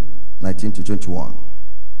 17:19-21.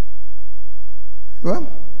 Well,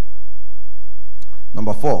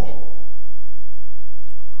 number 4,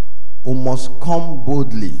 we must come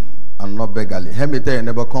boldly and not beggarly. Let me tell you,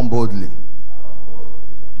 never come boldly.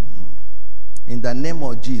 In the name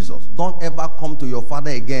of Jesus, don't ever come to your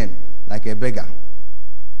father again like a beggar.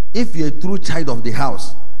 If you're a true child of the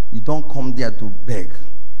house, you don't come there to beg.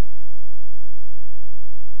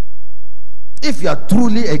 If you are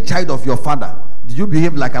truly a child of your father, do you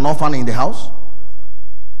behave like an orphan in the house?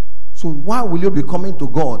 So why will you be coming to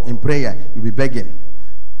God in prayer? You'll be begging.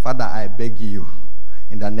 Father, I beg you,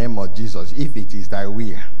 in the name of Jesus, if it is thy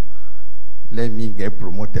will, let me get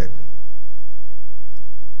promoted.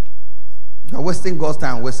 You're wasting God's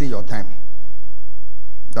time, wasting your time.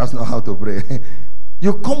 That's not how to pray.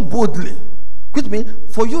 You come boldly. Which means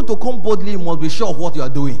for you to come boldly, you must be sure of what you are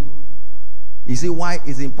doing. You see why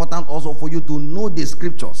it's important also for you to know the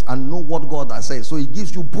scriptures and know what God has said. So it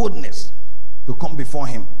gives you boldness to come before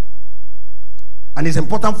him. And it's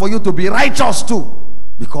important for you to be righteous too,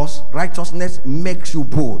 because righteousness makes you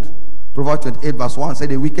bold. Proverbs 28 verse 1 said,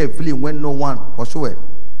 the wicked flee when no one pursueth,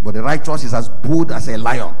 but the righteous is as bold as a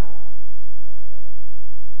lion.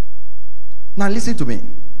 Now listen to me.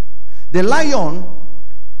 The lion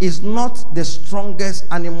is not the strongest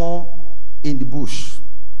animal in the bush.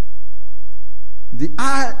 The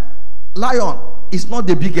lion is not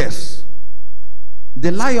the biggest.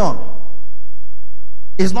 The lion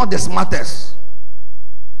is not the smartest.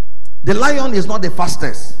 The lion is not the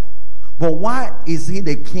fastest. But why is he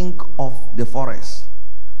the king of the forest?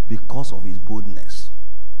 Because of his boldness.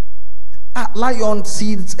 Lion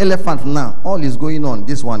sees elephant now. All is going on.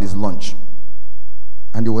 This one is lunch.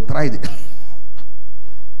 And he will try the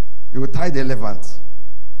he will try the elephant.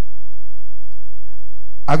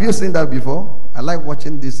 Have you seen that before? I like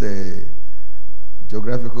watching this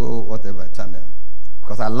geographical whatever channel,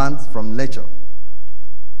 because I learned from nature.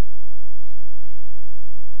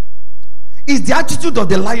 It's the attitude of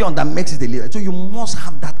the lion that makes it the leader. So you must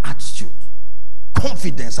have that attitude,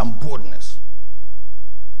 confidence and boldness.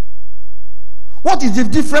 What is the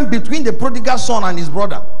difference between the prodigal son and his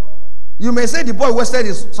brother? You may say the boy wasted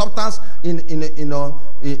his substance in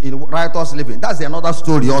riotous living. That's another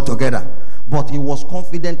story altogether. But he was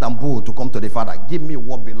confident and bold to come to the father. Give me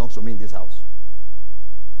what belongs to me in this house.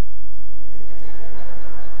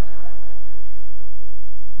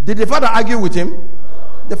 Did the father argue with him?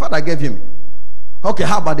 The father gave him. Okay,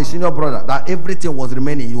 how about the senior brother? That everything was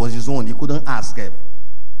remaining. He was his own. He couldn't ask him.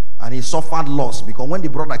 And he suffered loss, because when the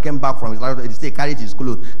brother came back from his life, they say carried his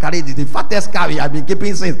clothes, carried the fattest cow he had been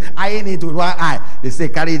keeping since, eyeing it with one eye. They say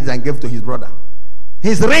carried it and gave to his brother.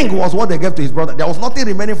 His ring was what they gave to his brother. There was nothing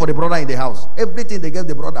remaining for the brother in the house. Everything they gave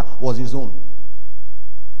the brother was his own.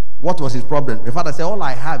 What was his problem? The father said, all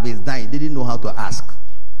I have is dying. He didn't know how to ask.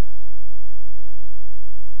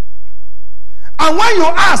 And when you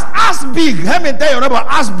ask big. Let me tell you, remember,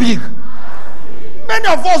 ask big. Many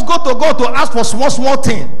of us go to ask for small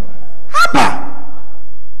thing. Haba.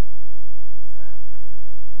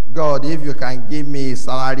 God, if you can give me a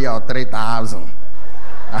salary of 3,000.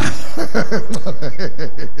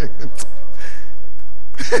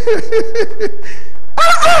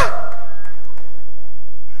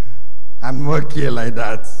 I'm okay like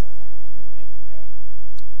that.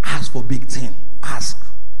 Ask for big thing. Ask.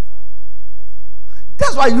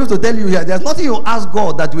 That's why I used to tell you here, there's nothing you ask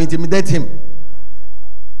God that will intimidate him.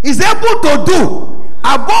 He's able to do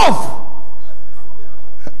above.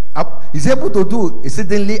 He's able to do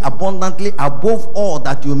exceedingly abundantly above all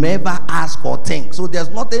that you may ever ask or think. So there's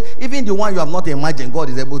nothing, even the one you have not imagined, God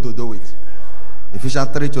is able to do it. Ephesians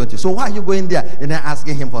 3:20. So why are you going there and then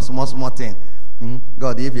asking him for small thing?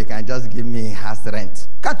 God, if you can just give me house rent.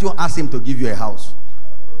 Can't you ask him to give you a house?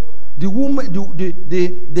 The woman, the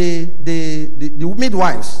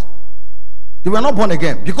midwives, they were not born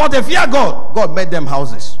again because they fear God. God made them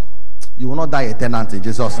houses. You will not die a tenant in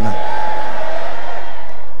Jesus' name.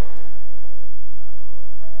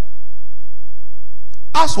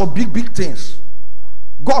 Ask for big things.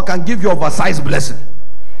 God can give you oversized blessing.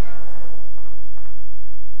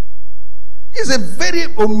 He's a very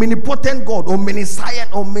omnipotent God,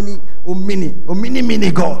 omniscient, omni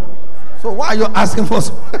God. So why are you asking for?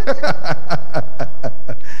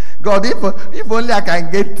 God, if only I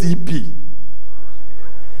can get TP.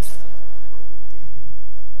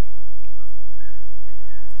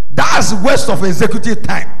 That's waste of executive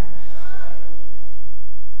time.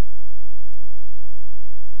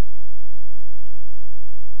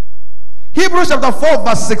 Hebrews chapter 4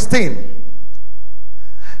 verse 16.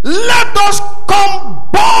 Let us come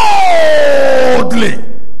boldly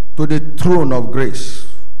to the throne of grace,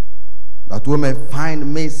 that we may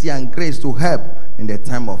find mercy and grace to help in the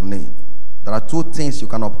time of need. There are two things you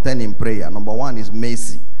can obtain in prayer. Number one is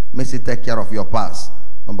mercy. Mercy take care of your past.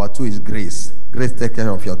 Number two is grace. Grace take care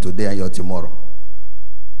of your today and your tomorrow.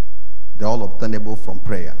 They're all obtainable from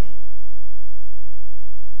prayer.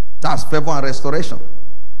 That's favor and restoration.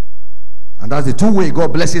 And that's the two ways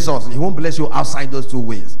God blesses us. He won't bless you outside those two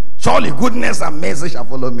ways. Surely goodness and mercy shall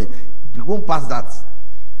follow me. You won't pass that.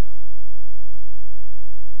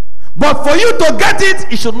 But for you to get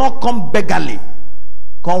it, it should not come beggarly.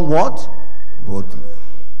 Come what? Boldly.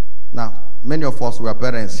 Now, many of us were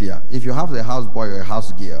parents here. If you have a house boy or a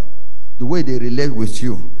house girl, the way they relate with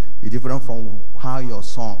you is different from how your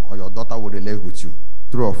son or your daughter will relate with you.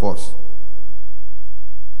 True or false?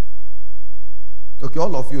 Okay,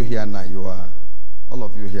 all of you here now, all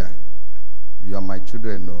of you here, you are my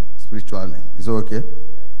children, no, spiritually. Is it okay?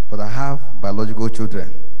 But I have biological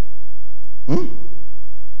children.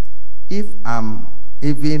 If I'm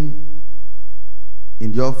even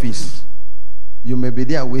in the office, you may be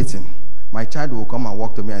there waiting. My child will come and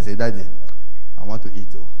walk to me and say, Daddy, I want to eat.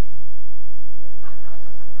 Oh.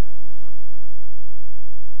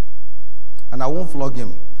 And I won't flog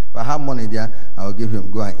him. If I have money there, I will give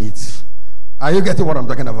him, go and eat. Are you getting what I'm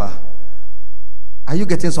talking about? Are you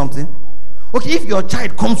getting something? Okay, if your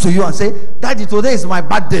child comes to you and say, Daddy, today is my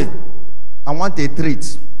birthday, I want a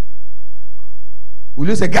treat. Will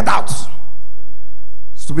you say, get out?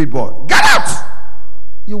 Stupid boy. Get out!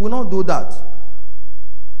 You will not do that.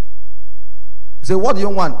 You say, what do you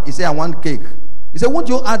want? He say, I want cake. He say, won't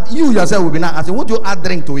you add, you yourself will be now asking, won't you add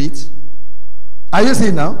drink to it? Are you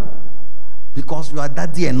seeing now? Because you are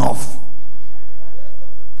daddy enough.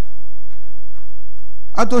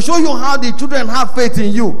 And to show you how the children have faith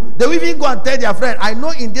in you, they will even go and tell their friend, I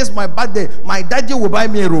know in this my birthday, my daddy will buy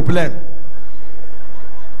me a aeroplane.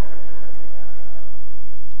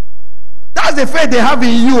 That's the faith they have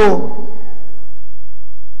in you.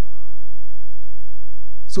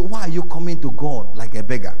 So why are you coming to God like a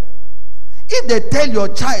beggar? If they tell your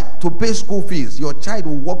child to pay school fees, your child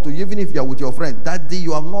will walk to you, even if you are with your friend. Daddy,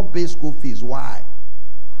 you have not paid school fees. Why?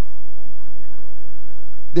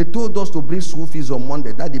 They told us to bring school fees on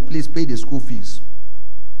Monday. Daddy, please pay the school fees.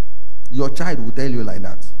 Your child will tell you like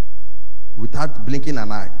that, without blinking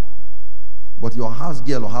an eye. But your house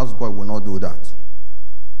girl or house boy will not do that.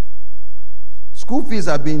 School fees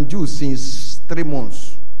have been due since 3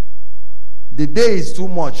 months. The day is too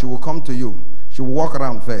much, she will come to you. She will walk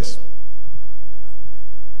around first.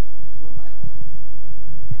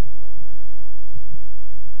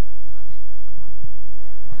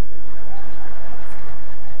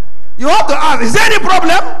 You have to ask, is there any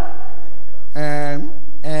problem?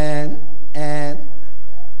 And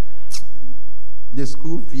the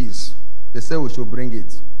school fees, they say we should bring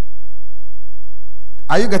it.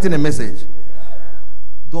 Are you getting a message?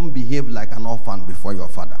 Don't behave like an orphan before your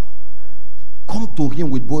father. Come to him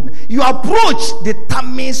with boldness. Your approach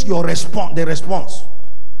determines your response. The response.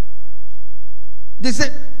 They say,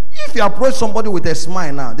 if you approach somebody with a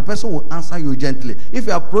smile now, the person will answer you gently. If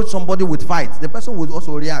you approach somebody with fight, the person will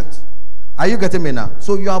also react. Are you getting me now?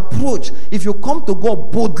 So your approach, if you come to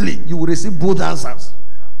God boldly, you will receive bold answers.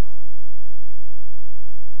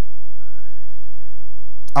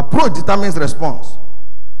 Approach determines response.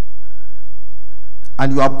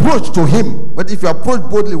 And your approach to him, but if you approach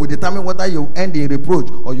boldly, will determine whether you end in reproach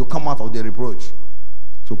or you come out of the reproach.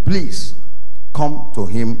 So please, come to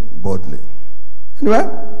him boldly. Anyway,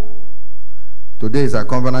 today is a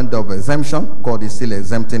covenant day of exemption. God is still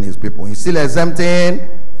exempting his people. He's still exempting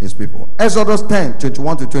his people. Exodus 10,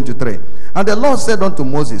 21 to 23. And the Lord said unto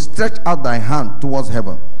Moses, stretch out thy hand towards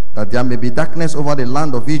heaven, that there may be darkness over the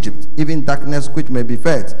land of Egypt, even darkness which may be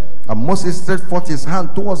felt. And Moses stretched forth his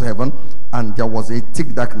hand towards heaven, and there was a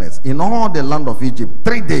thick darkness in all the land of Egypt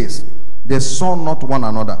 3 days. They saw not one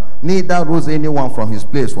another, neither rose anyone from his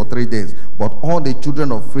place for 3 days. But all the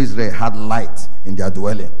children of Israel had light in their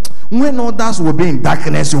dwelling. When others will be in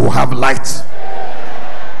darkness, you will have light.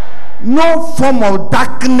 No form of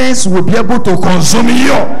darkness will be able to consume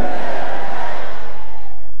you.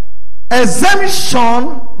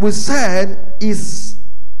 Exemption, we said, is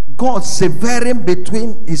God severing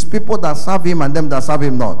between his people that serve him and them that serve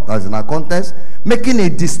him not. That's in our context. Making a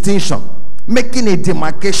distinction, making a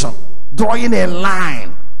demarcation, drawing a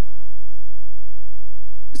line.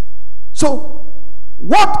 So,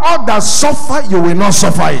 what others suffer, you will not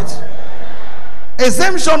suffer it.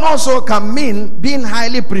 Exemption also can mean being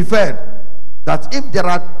highly preferred. That if there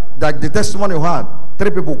are, like the testimony you had,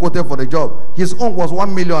 3 people quoted for the job, his own was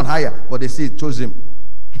 1 million higher, but they still chose him.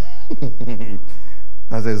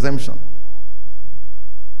 That's exemption.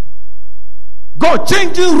 God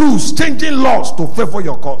changing rules, changing laws to favor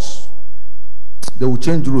your cause. They will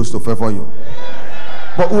change rules to favor you.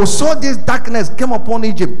 But we saw this darkness came upon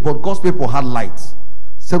Egypt, but God's people had light.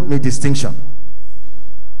 Self made distinction.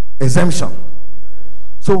 Exemption.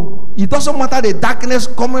 So it doesn't matter the darkness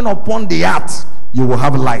coming upon the earth, you will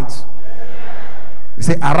have light. You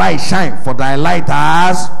say, arise, shine, for thy light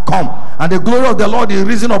has come, and the glory of the Lord is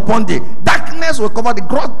risen upon thee. Darkness will cover the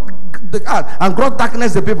earth, and gross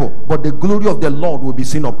darkness the people, but the glory of the Lord will be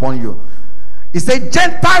seen upon you. He said,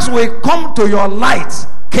 Gentiles will come to your light,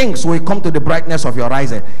 kings will come to the brightness of your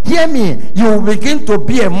rising. Hear me, you will begin to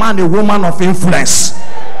be a man, a woman of influence,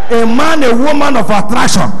 a man, a woman of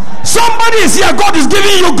attraction. Somebody is here, God is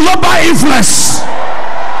giving you global influence.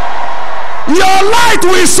 Your light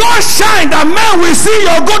will so shine that men will see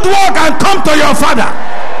your good work and come to your Father.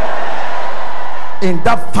 In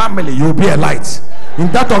that family, you'll be a light.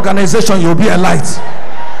 In that organization, you'll be a light.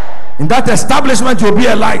 In that establishment, you'll be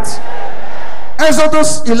a light.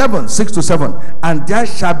 Exodus 11:6-7. And there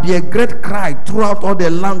shall be a great cry throughout all the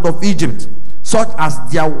land of Egypt, such as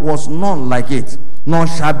there was none like it, nor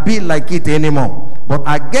shall be like it anymore. But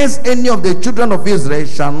against any of the children of Israel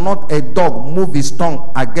shall not a dog move his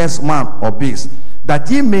tongue against man or beast, that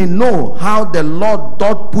ye may know how the Lord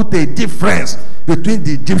doth put a difference between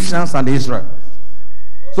the Egyptians and Israel.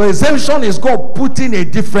 So exemption is God putting a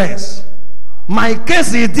difference. My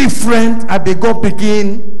case is different, I be go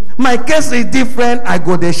picking. My case is different, I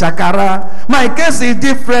go the shakara. My case is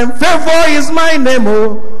different, favor is my name.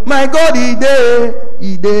 Oh, my God, ide.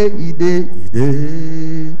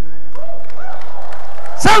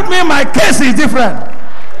 Tell me, my case is different.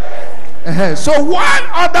 So while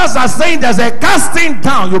others are saying there's a casting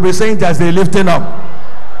down, you'll be saying there's a lifting up.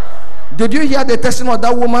 Did you hear the testimony of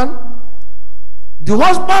that woman? The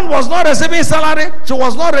husband was not receiving salary, she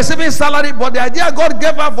was not receiving salary, but the idea God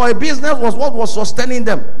gave her for a business was what was sustaining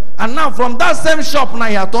them. And now from that same shop, now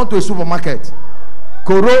he had turned to a supermarket.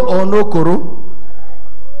 Koro or no koro?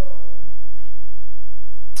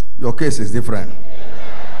 Your case is different.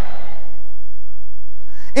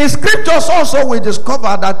 In scriptures also we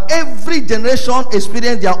discover that every generation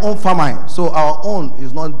experienced their own famine. So our own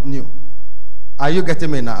is not new. Are you getting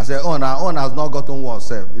me now? I say, our own has not gotten worse.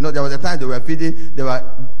 There was a time they were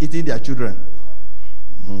eating their children.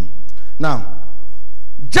 Now,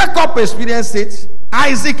 Jacob experienced it,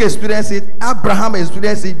 Isaac experienced it, Abraham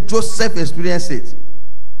experienced it, Joseph experienced it.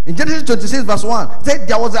 In Genesis 26 verse 1, it said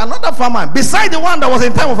there was another famine beside the one that was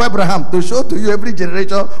in time of Abraham, to show to you every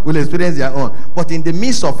generation will experience their own. But in the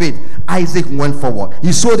midst of it, Isaac went forward.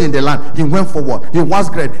 He sowed in the land. He went forward. He was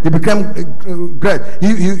great. He became great.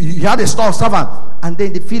 He had a store servant. And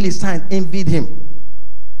then the Philistines envied him.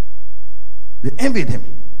 They envied him.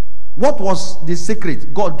 What was the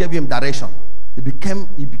secret? God gave him direction. He became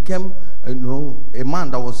a man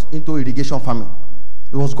that was into irrigation farming.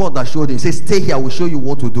 It was God that showed him. He said, stay here, I will show you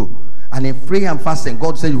what to do. And in prayer and fasting,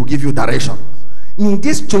 God said, he will give you direction. In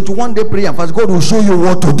this 21-day prayer and fast, God will show you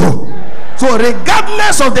what to do. So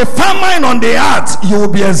regardless of the famine on the earth, you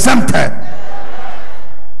will be exempted.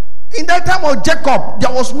 In that time of Jacob,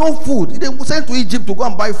 there was no food. They were sent to Egypt to go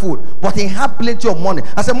and buy food. But he had plenty of money.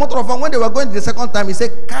 As a matter of fact, when they were going the second time, he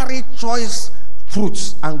said, carry choice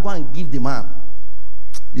fruits and go and give the man.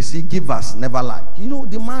 You see, givers never lie.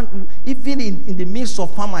 The man, even in the midst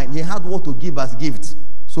of famine, he had what to give as gifts.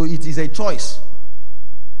 So it is a choice.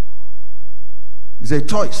 It's a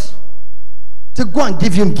choice. So go and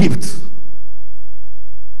give him gifts.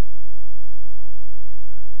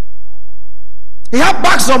 He had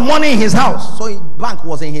bags of money in his house. So his bank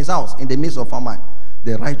was in his house in the midst of famine.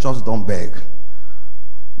 The righteous don't beg.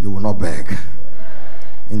 You will not beg.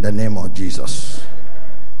 In the name of Jesus.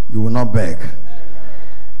 You will not beg.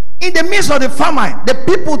 In the midst of the famine, the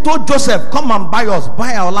people told Joseph, come and buy us,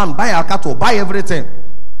 buy our land, buy our cattle, buy everything.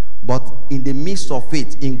 But in the midst of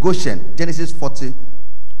it, in Goshen, Genesis 47,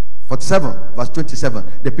 verse 27,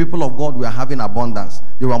 the people of God were having abundance.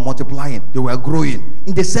 They were multiplying. They were growing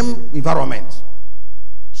in the same environment.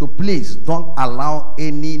 So please don't allow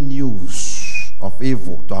any news of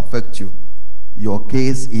evil to affect you. Your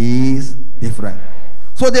case is different.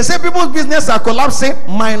 So they say people's business are collapsing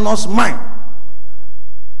minus mine.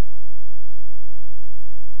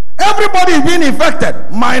 Everybody is being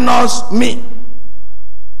affected minus me.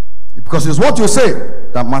 Because it's what you say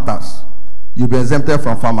that matters. You'll be exempted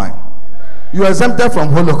from famine. You are exempted from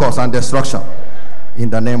holocaust and destruction.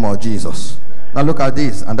 In the name of Jesus. Now look at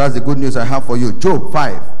this. And that's the good news I have for you. Job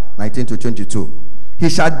 5:19-22. He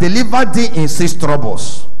shall deliver thee in 6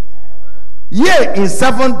 troubles. Yea, in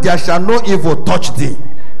 7 there shall no evil touch thee.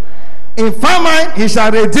 In famine he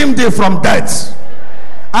shall redeem thee from death.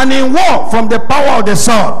 And in war from the power of the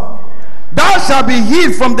sword. Thou shalt be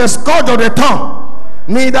hid from the scourge of the tongue,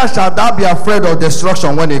 neither shalt thou be afraid of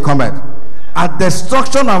destruction when it cometh. At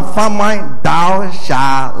destruction and famine thou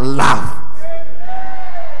shalt laugh.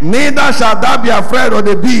 Neither shalt thou be afraid of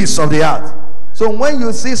the beasts of the earth. So when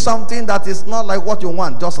you see something that is not like what you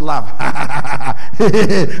want, just laugh.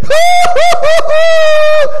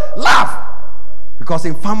 Laugh. Because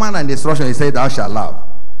in famine and destruction he said thou shalt laugh.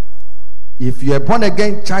 If you are born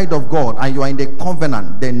again child of God and you are in the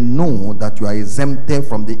covenant, then know that you are exempted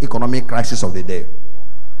from the economic crisis of the day.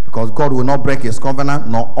 Because God will not break his covenant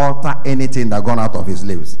nor alter anything that gone out of his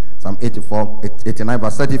lips. Psalm 89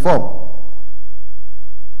 verse 34.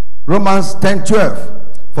 Romans 10:12.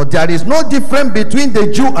 For there is no difference between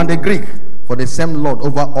the Jew and the Greek, For the same Lord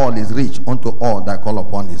over all is rich unto all that call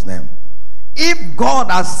upon his name. If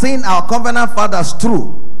God has seen our covenant fathers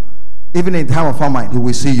through, even in time of famine, he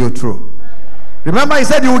will see you through. Remember, he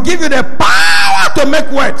said he will give you the power to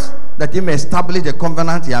make words, that he may establish the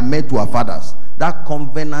covenant he had made to our fathers. That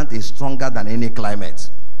covenant is stronger than any climate.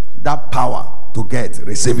 That power to get,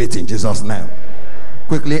 receive it in Jesus' name.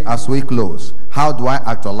 Quickly, as we close, how do I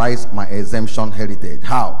actualize my exemption heritage?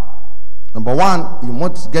 How? Number one, you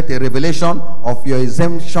must get a revelation of your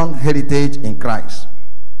exemption heritage in Christ.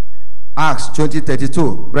 Acts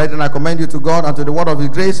 20:32. Brethren, I commend you to God and to the word of his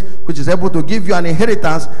grace, which is able to give you an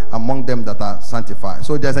inheritance among them that are sanctified.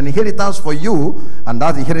 So there's an inheritance for you, and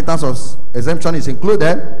that inheritance of exemption is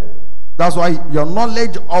included. That's why your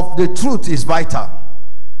knowledge of the truth is vital.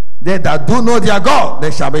 They that do know their God,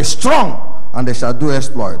 they shall be strong, and they shall do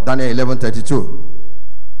exploit. Daniel 11:32.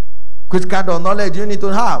 Which kind of knowledge you need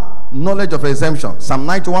to have? Knowledge of exemption. Psalm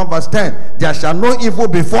 91 verse 10. There shall no evil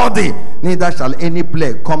befall thee, neither shall any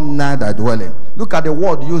plague come nigh thy dwelling. Look at the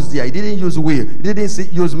word used there. He didn't use will. He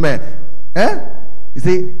didn't use may. You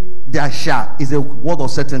see, there shall is a word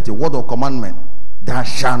of certainty, word of commandment. There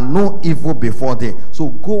shall no evil befall thee. So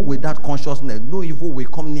go with that consciousness. No evil will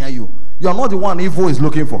come near you. You are not the one evil is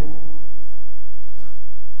looking for.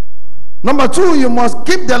 Number two, you must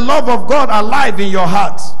keep the love of God alive in your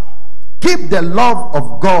heart. Keep the love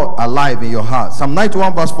of God alive in your heart. Psalm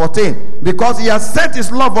 91 verse 14. Because he has set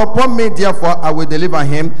his love upon me, therefore I will deliver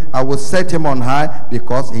him. I will set him on high,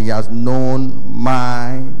 because he has known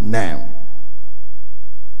my name.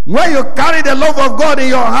 When you carry the love of God in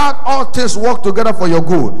your heart, all things work together for your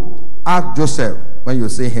good. Ask Joseph when you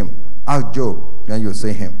see him. Ask Job when you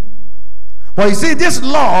see him. But you see, this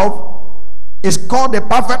love is called the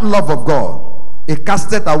perfect love of God. It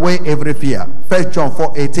casteth away every fear. 1 John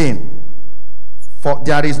 4:18. For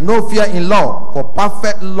there is no fear in love, for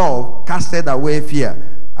perfect love casteth away fear.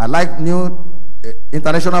 I like New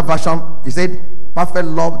International Version. He said, perfect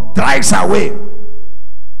love drives away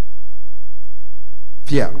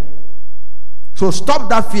fear. So stop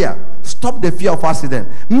that fear. Stop the fear of accident.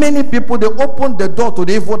 Many people, they open the door to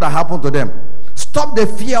the evil that happened to them. Stop the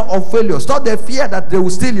fear of failure. Stop the fear that they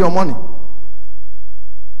will steal your money.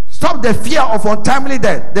 Stop the fear of untimely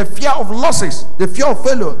death, the fear of losses, the fear of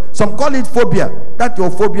failure. Some call it phobia. That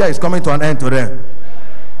your phobia is coming to an end today.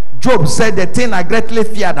 Job said, the thing I greatly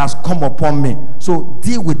feared has come upon me. So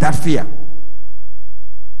deal with that fear.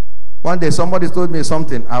 One day somebody told me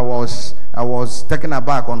something. I was taken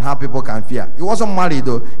aback on how people can fear. He wasn't married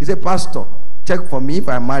though. He said, Pastor, check for me. If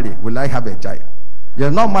I'm married, will I have a child?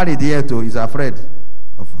 You're not married yet too. He's afraid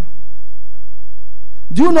of her.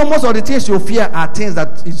 Do you know most of the things you fear are things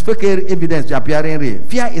that is fake evidence appearing real?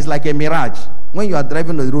 Fear is like a mirage. When you are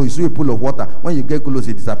driving on the road, you see a pool of water. When you get close,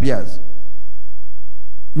 it disappears.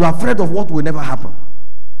 You are afraid of what will never happen.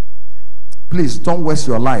 Please don't waste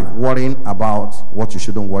your life worrying about what you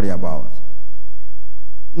shouldn't worry about.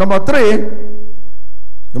 Number three,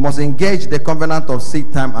 you must engage the covenant of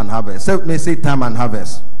seed time and harvest. Say with me, seed time and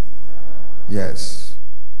harvest. Yes.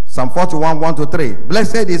 Psalm 41, 1-3.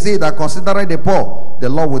 Blessed is he that considereth the poor. The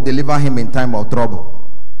Lord will deliver him in time of trouble.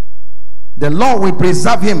 The Lord will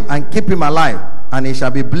preserve him and keep him alive, and he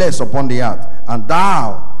shall be blessed upon the earth. And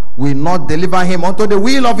thou will not deliver him unto the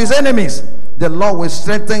will of his enemies. The Lord will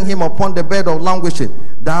strengthen him upon the bed of languishing.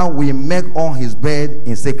 Thou will make all his bed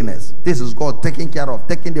in sickness. This is God taking care of,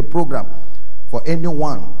 taking the program for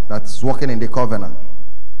anyone that's walking in the covenant.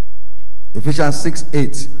 Ephesians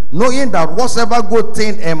 6:8. Knowing that whatsoever good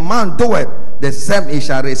thing a man doeth, the same he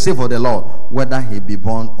shall receive of the Lord, whether he be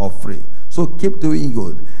born or free. So keep doing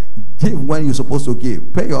good. Give when you're supposed to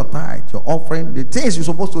give. Pay your tithe, your offering, the things you're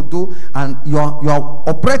supposed to do, and you're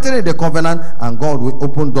operating in the covenant, and God will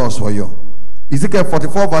open doors for you. Ezekiel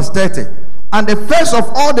 44 verse 30. And the first of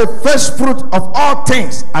all, the first fruit of all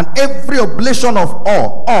things, and every oblation of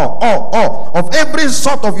all of every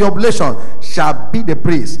sort of your oblation shall be the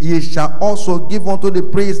priest. Ye shall also give unto the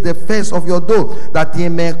priest the first of your dough, that he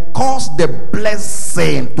may cause the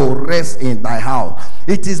blessing to rest in thy house.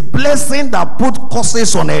 It is blessing that put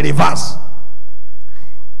curses on a reverse.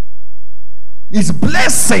 It's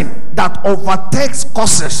blessing that overtakes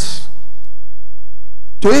curses.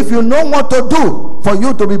 So if you know what to do for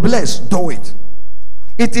you to be blessed, do it.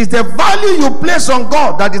 It is the value you place on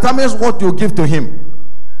God that determines what you give to him.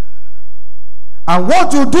 And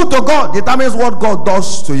what you do to God determines what God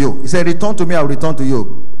does to you. He said, return to me, I will return to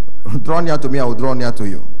you. Draw near to me, I will draw near to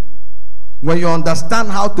you. When you understand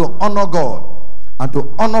how to honor God and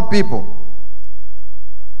to honor people,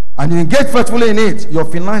 and you engage faithfully in it, your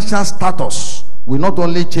financial status will not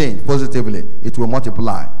only change positively, it will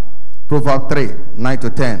multiply. Proverbs 3,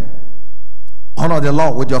 9-10. Honor the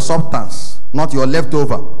Lord with your substance, not your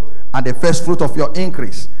leftover, and the first fruit of your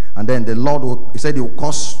increase. And then the Lord, he said, he will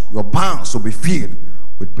cause your barns to be filled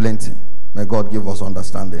with plenty. May God give us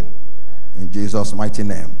understanding. In Jesus' mighty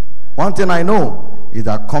name. One thing I know is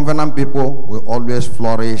that covenant people will always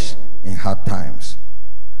flourish in hard times.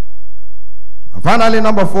 And finally,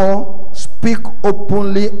 number 4, speak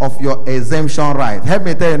openly of your exemption right. Help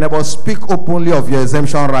me tell your neighbor, speak openly of your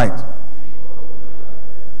exemption right.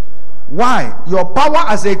 Why? Your power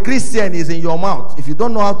as a Christian is in your mouth. If you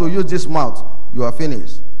don't know how to use this mouth, you are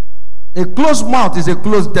finished. A closed mouth is a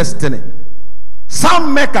closed destiny.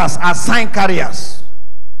 Sound makers are sign carriers.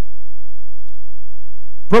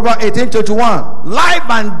 Proverbs 18:21. Life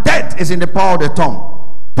and death is in the power of the tongue.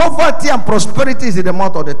 Poverty and prosperity is in the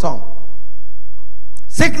mouth of the tongue.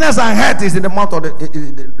 Sickness and health is in the mouth of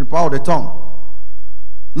the power of the tongue.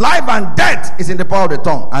 Life and death is in the power of the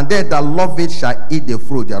tongue, and they that love it shall eat the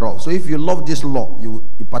fruit thereof. So if you love this law, you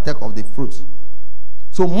partake of the fruits.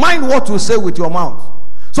 So mind what you say with your mouth.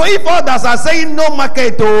 So if others are saying no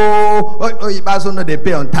market, you also know they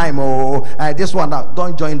pay on time, this one,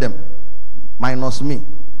 don't join them. Minus me.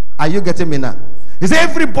 Are you getting me now? He said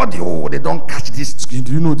everybody, they don't catch this.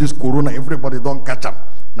 Do you know this corona? Everybody don't catch up.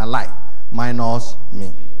 Now lie. Minus me.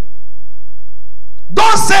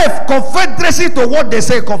 Don't say confederacy to what they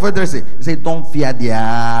say confederacy. He said don't fear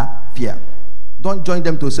their fear. Don't join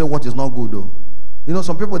them to say what is not good though. You know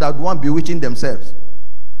some people that want bewitching themselves.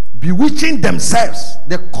 Bewitching themselves.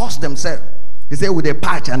 They curse themselves. He said with a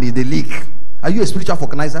patch and the leak. Are you a spiritual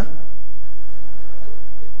organizer?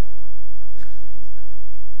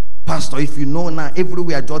 Pastor, if you know now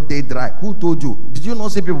everywhere just day dry. Who told you? Did you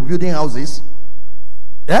not see people building houses?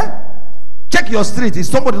 Yeah? Check your street. Is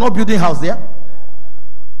somebody not building house there?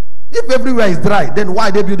 If everywhere is dry, then why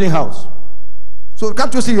are they building house? So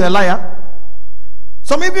can't you see you're a liar?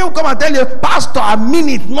 Some people come and tell you, Pastor, a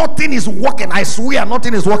minute, nothing is working. I swear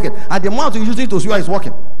nothing is working. And the mouth you're using to swear is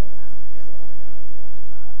working.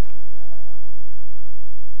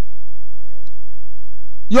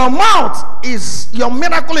 Your mouth is, your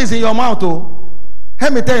miracle is in your mouth. Oh.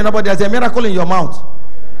 Let me tell you, nobody, there's a miracle in your mouth.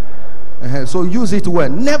 So use it well.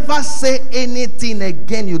 Never say anything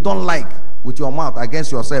again you don't like with your mouth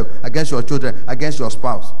against yourself, against your children, against your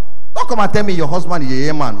spouse. Don't come and tell me your husband is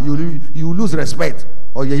a man. You lose respect.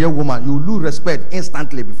 Or you're a woman. You lose respect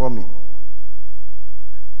instantly before me.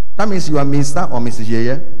 That means you are Mr. or Mrs.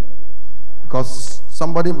 Yeye. Because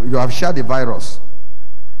somebody, you have shared the virus.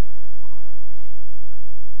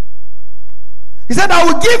 He said, I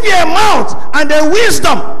will give you a mouth and a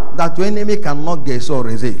wisdom that your enemy cannot get so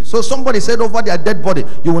resist. So somebody said over their dead body,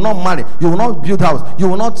 you will not marry, you will not build house, you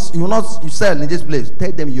will not sell in this place.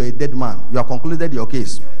 Tell them you're a dead man. You have concluded your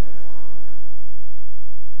case.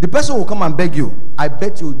 The person will come and beg you. I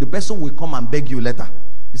bet you the person will come and beg you later.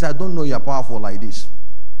 He said, I don't know you're powerful like this.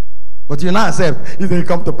 But you now accept. If they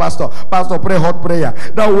come to pastor, pray hot prayer.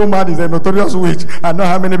 That woman is a notorious witch. I know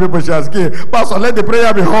how many people she has killed. Pastor, let the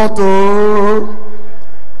prayer be hot. Oh.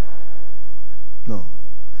 No.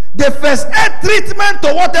 The first aid treatment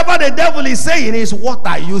to whatever the devil is saying is, what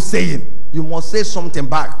are you saying? You must say something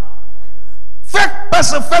back. Fake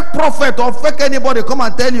person, fake prophet, or fake anybody come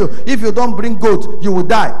and tell you, if you don't bring goat, you will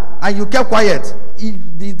die. And you kept quiet. If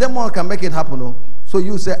the demon can make it happen, no? So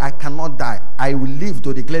you say, I cannot die. I will live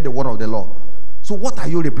to declare the word of the Lord. So what are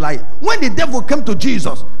you replying? When the devil came to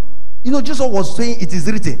Jesus, you know, Jesus was saying, it is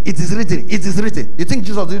written, it is written, it is written. You think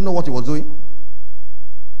Jesus didn't know what he was doing?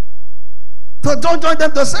 So don't join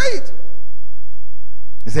them to say it.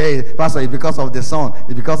 He said, Pastor, it's because of the sun,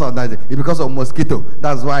 it's because of that, it's because of mosquito.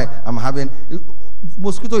 That's why I'm having,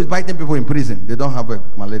 mosquito is biting people in prison. They don't have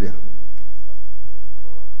malaria.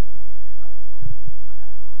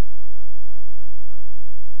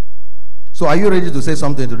 So are you ready to say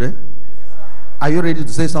something today? Are you ready to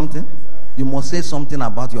say something? You must say something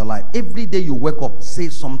about your life. Every day you wake up, say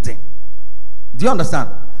something. Do you understand?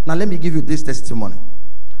 Now let me give you this testimony.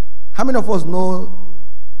 How many of us know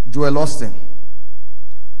Joel Austin?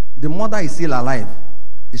 The mother is still alive.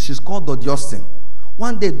 She's called Dodie Austin.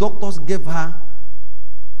 One day doctors gave her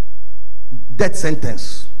death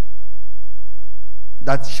sentence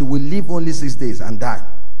that she will live only 6 days and die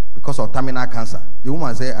because of terminal cancer. The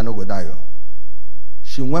woman said, I no go die.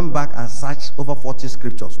 She went back and searched over 40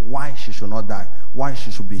 scriptures why she should not die, why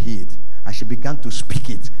she should be healed. And she began to speak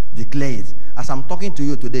it, declare it. As I'm talking to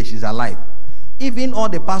you today, she's alive. Even all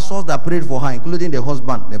the pastors that prayed for her, including the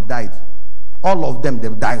husband, they've died. All of them,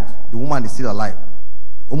 they've died. The woman is still alive.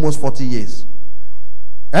 Almost 40 years.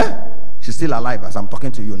 She's still alive as I'm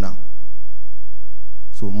talking to you now.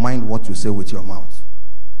 So mind what you say with your mouth.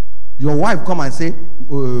 Your wife come and say,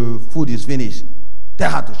 food is finished. Tell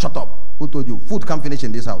her to shut up. Who told you? Food can't finish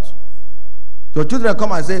in this house. Your children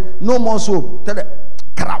come and say, no more soap. Tell them,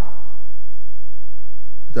 crap.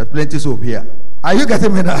 There's plenty soap here. Are you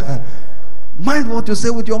getting me now? Mind what you say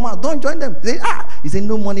with your mouth. Don't join them. Say, he said,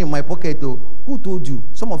 no money in my pocket though. Who told you?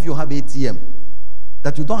 Some of you have ATM.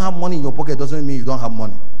 That you don't have money in your pocket doesn't mean you don't have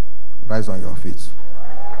money. Rise on your feet.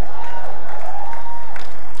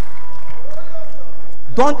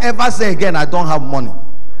 Don't ever say again, I don't have money.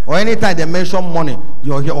 Or anytime they mention money,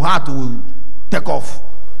 your heart will take off.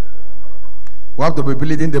 We have to be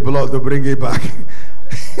bleeding the blood to bring it back.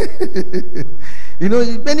 You know,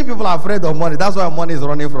 many people are afraid of money. That's why money is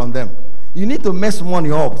running from them. You need to mess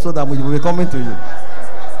money up so that we will be coming to you.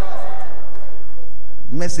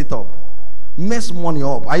 Mess it up. Mess money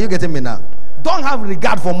up. Are you getting me now? Don't have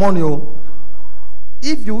regard for money. Oh.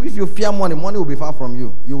 If you fear money, money will be far from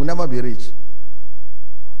you. You will never be rich.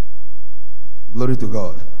 Glory to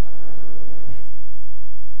God.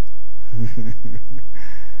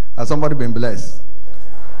 Has somebody been blessed?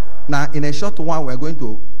 Now, in a short while, we're going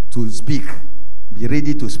to speak. Be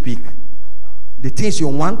ready to speak. The things you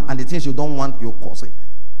want and the things you don't want, you cause it.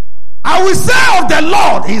 I will say of the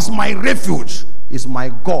Lord, He is my refuge, is my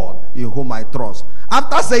God, in whom I trust.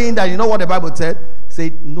 After saying that, you know what the Bible said? It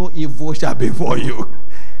said, no evil shall befall you.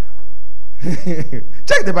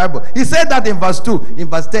 Check the Bible. He said that in verse 2. In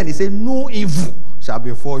verse 10, he said, no evil shall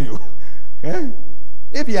befall you.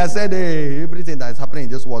 If he has said, hey, everything that is happening in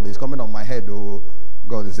this world is coming on my head, oh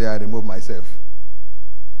God, he said, I remove myself.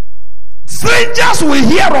 Strangers will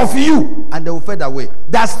hear of you and they will fade away.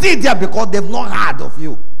 They are still there because they've not heard of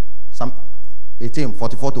you. Psalm 18,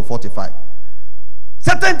 44 to 45.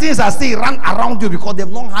 Certain things are still run around you because they've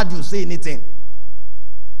not heard you say anything.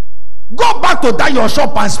 Go back to that your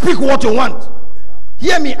shop and speak what you want.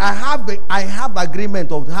 Hear me, I have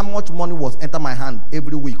agreement of how much money was enter my hand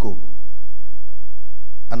every week. Oh.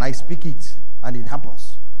 And I speak it and it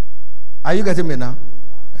happens. Are you getting me now?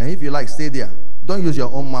 And if you like, stay there. Don't use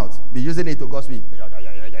your own mouth. Be using it to gossip.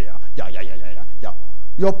 Yeah.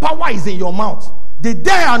 Your power is in your mouth. The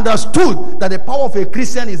day I understood that the power of a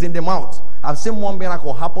Christian is in the mouth, I've seen one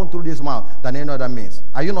miracle happen through this mouth than any other means.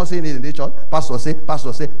 Are you not seeing it in the church? Pastor say,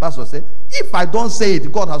 pastor say, pastor say. If I don't say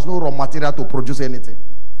it, God has no raw material to produce anything.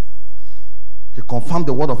 He confirmed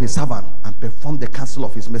the word of his servant and performed the counsel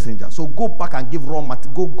of his messenger. So go back and give go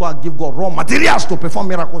and give God raw materials to perform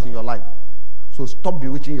miracles in your life. So stop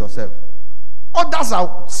bewitching yourself. Others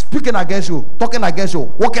are speaking against you, talking against you,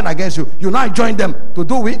 working against you. You now join them to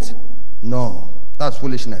do it? No, that's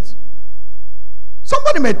foolishness.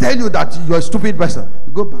 Somebody may tell you that you're a stupid person.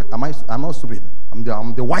 You go back. I'm not stupid. I'm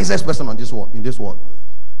the wisest person on this world. In this world,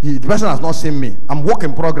 the person has not seen me. I'm work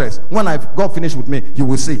in progress. When God finished with me, you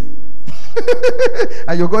will see.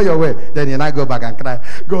 And you go your way. Then you now go back and cry.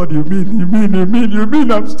 God, you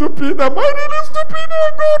mean I'm stupid? Am I really stupid?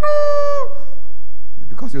 Oh God, oh.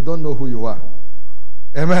 Because you don't know who you are.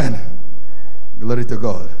 Amen. Glory to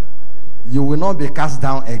God. You will not be cast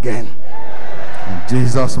down again. In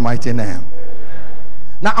Jesus' mighty name.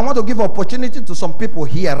 Now, I want to give opportunity to some people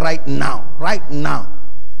here right now. Right now.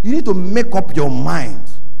 You need to make up your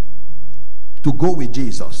mind to go with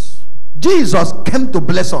Jesus. Jesus came to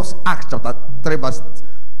bless us. Acts chapter 3 verse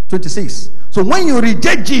 26. So when you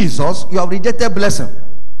reject Jesus, you have rejected blessing.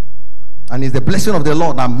 And it's the blessing of the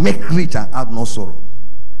Lord that make rich and add no sorrow.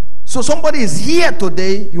 So somebody is here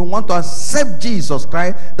today, you want to accept Jesus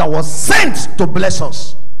Christ that was sent to bless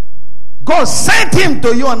us. God sent him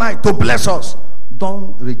to you and I to bless us.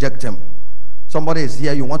 Don't reject him. Somebody is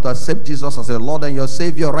here, you want to accept Jesus as your Lord and your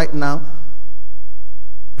Savior right now.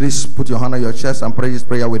 Please put your hand on your chest and pray this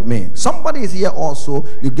prayer with me. Somebody is here also,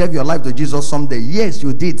 you gave your life to Jesus someday. Yes,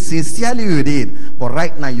 you did. Sincerely you did. But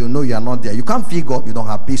right now you know you are not there. You can't feel God. You don't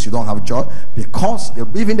have peace. You don't have joy. Because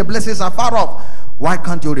even the blessings are far off. Why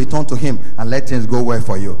can't you return to him and let things go well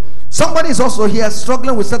for you? Somebody is also here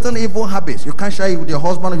struggling with certain evil habits. You can't share it with your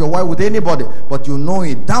husband or your wife, with anybody, but you know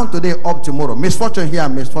it down today, up tomorrow. Misfortune here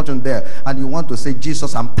and misfortune there. And you want to say,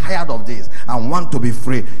 Jesus, I'm tired of this. I want to be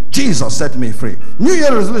free. Jesus set me free. New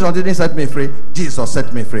Year resolution didn't set me free. Jesus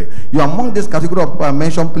set me free. You are among this category of people I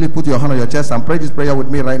mentioned. Please put your hand on your chest and pray this prayer with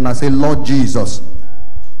me right now. Say, Lord Jesus,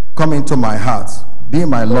 come into my heart. Be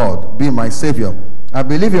my Lord. Be my Savior. I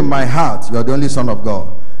believe in my heart you are the only Son of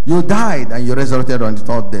God. You died and you resurrected on the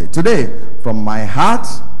third day. Today, from my heart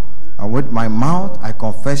and with my mouth, I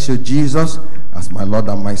confess you, Jesus, as my Lord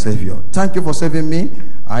and my Savior. Thank you for saving me.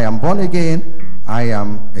 I am born again. I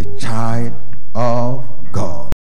am a child of God.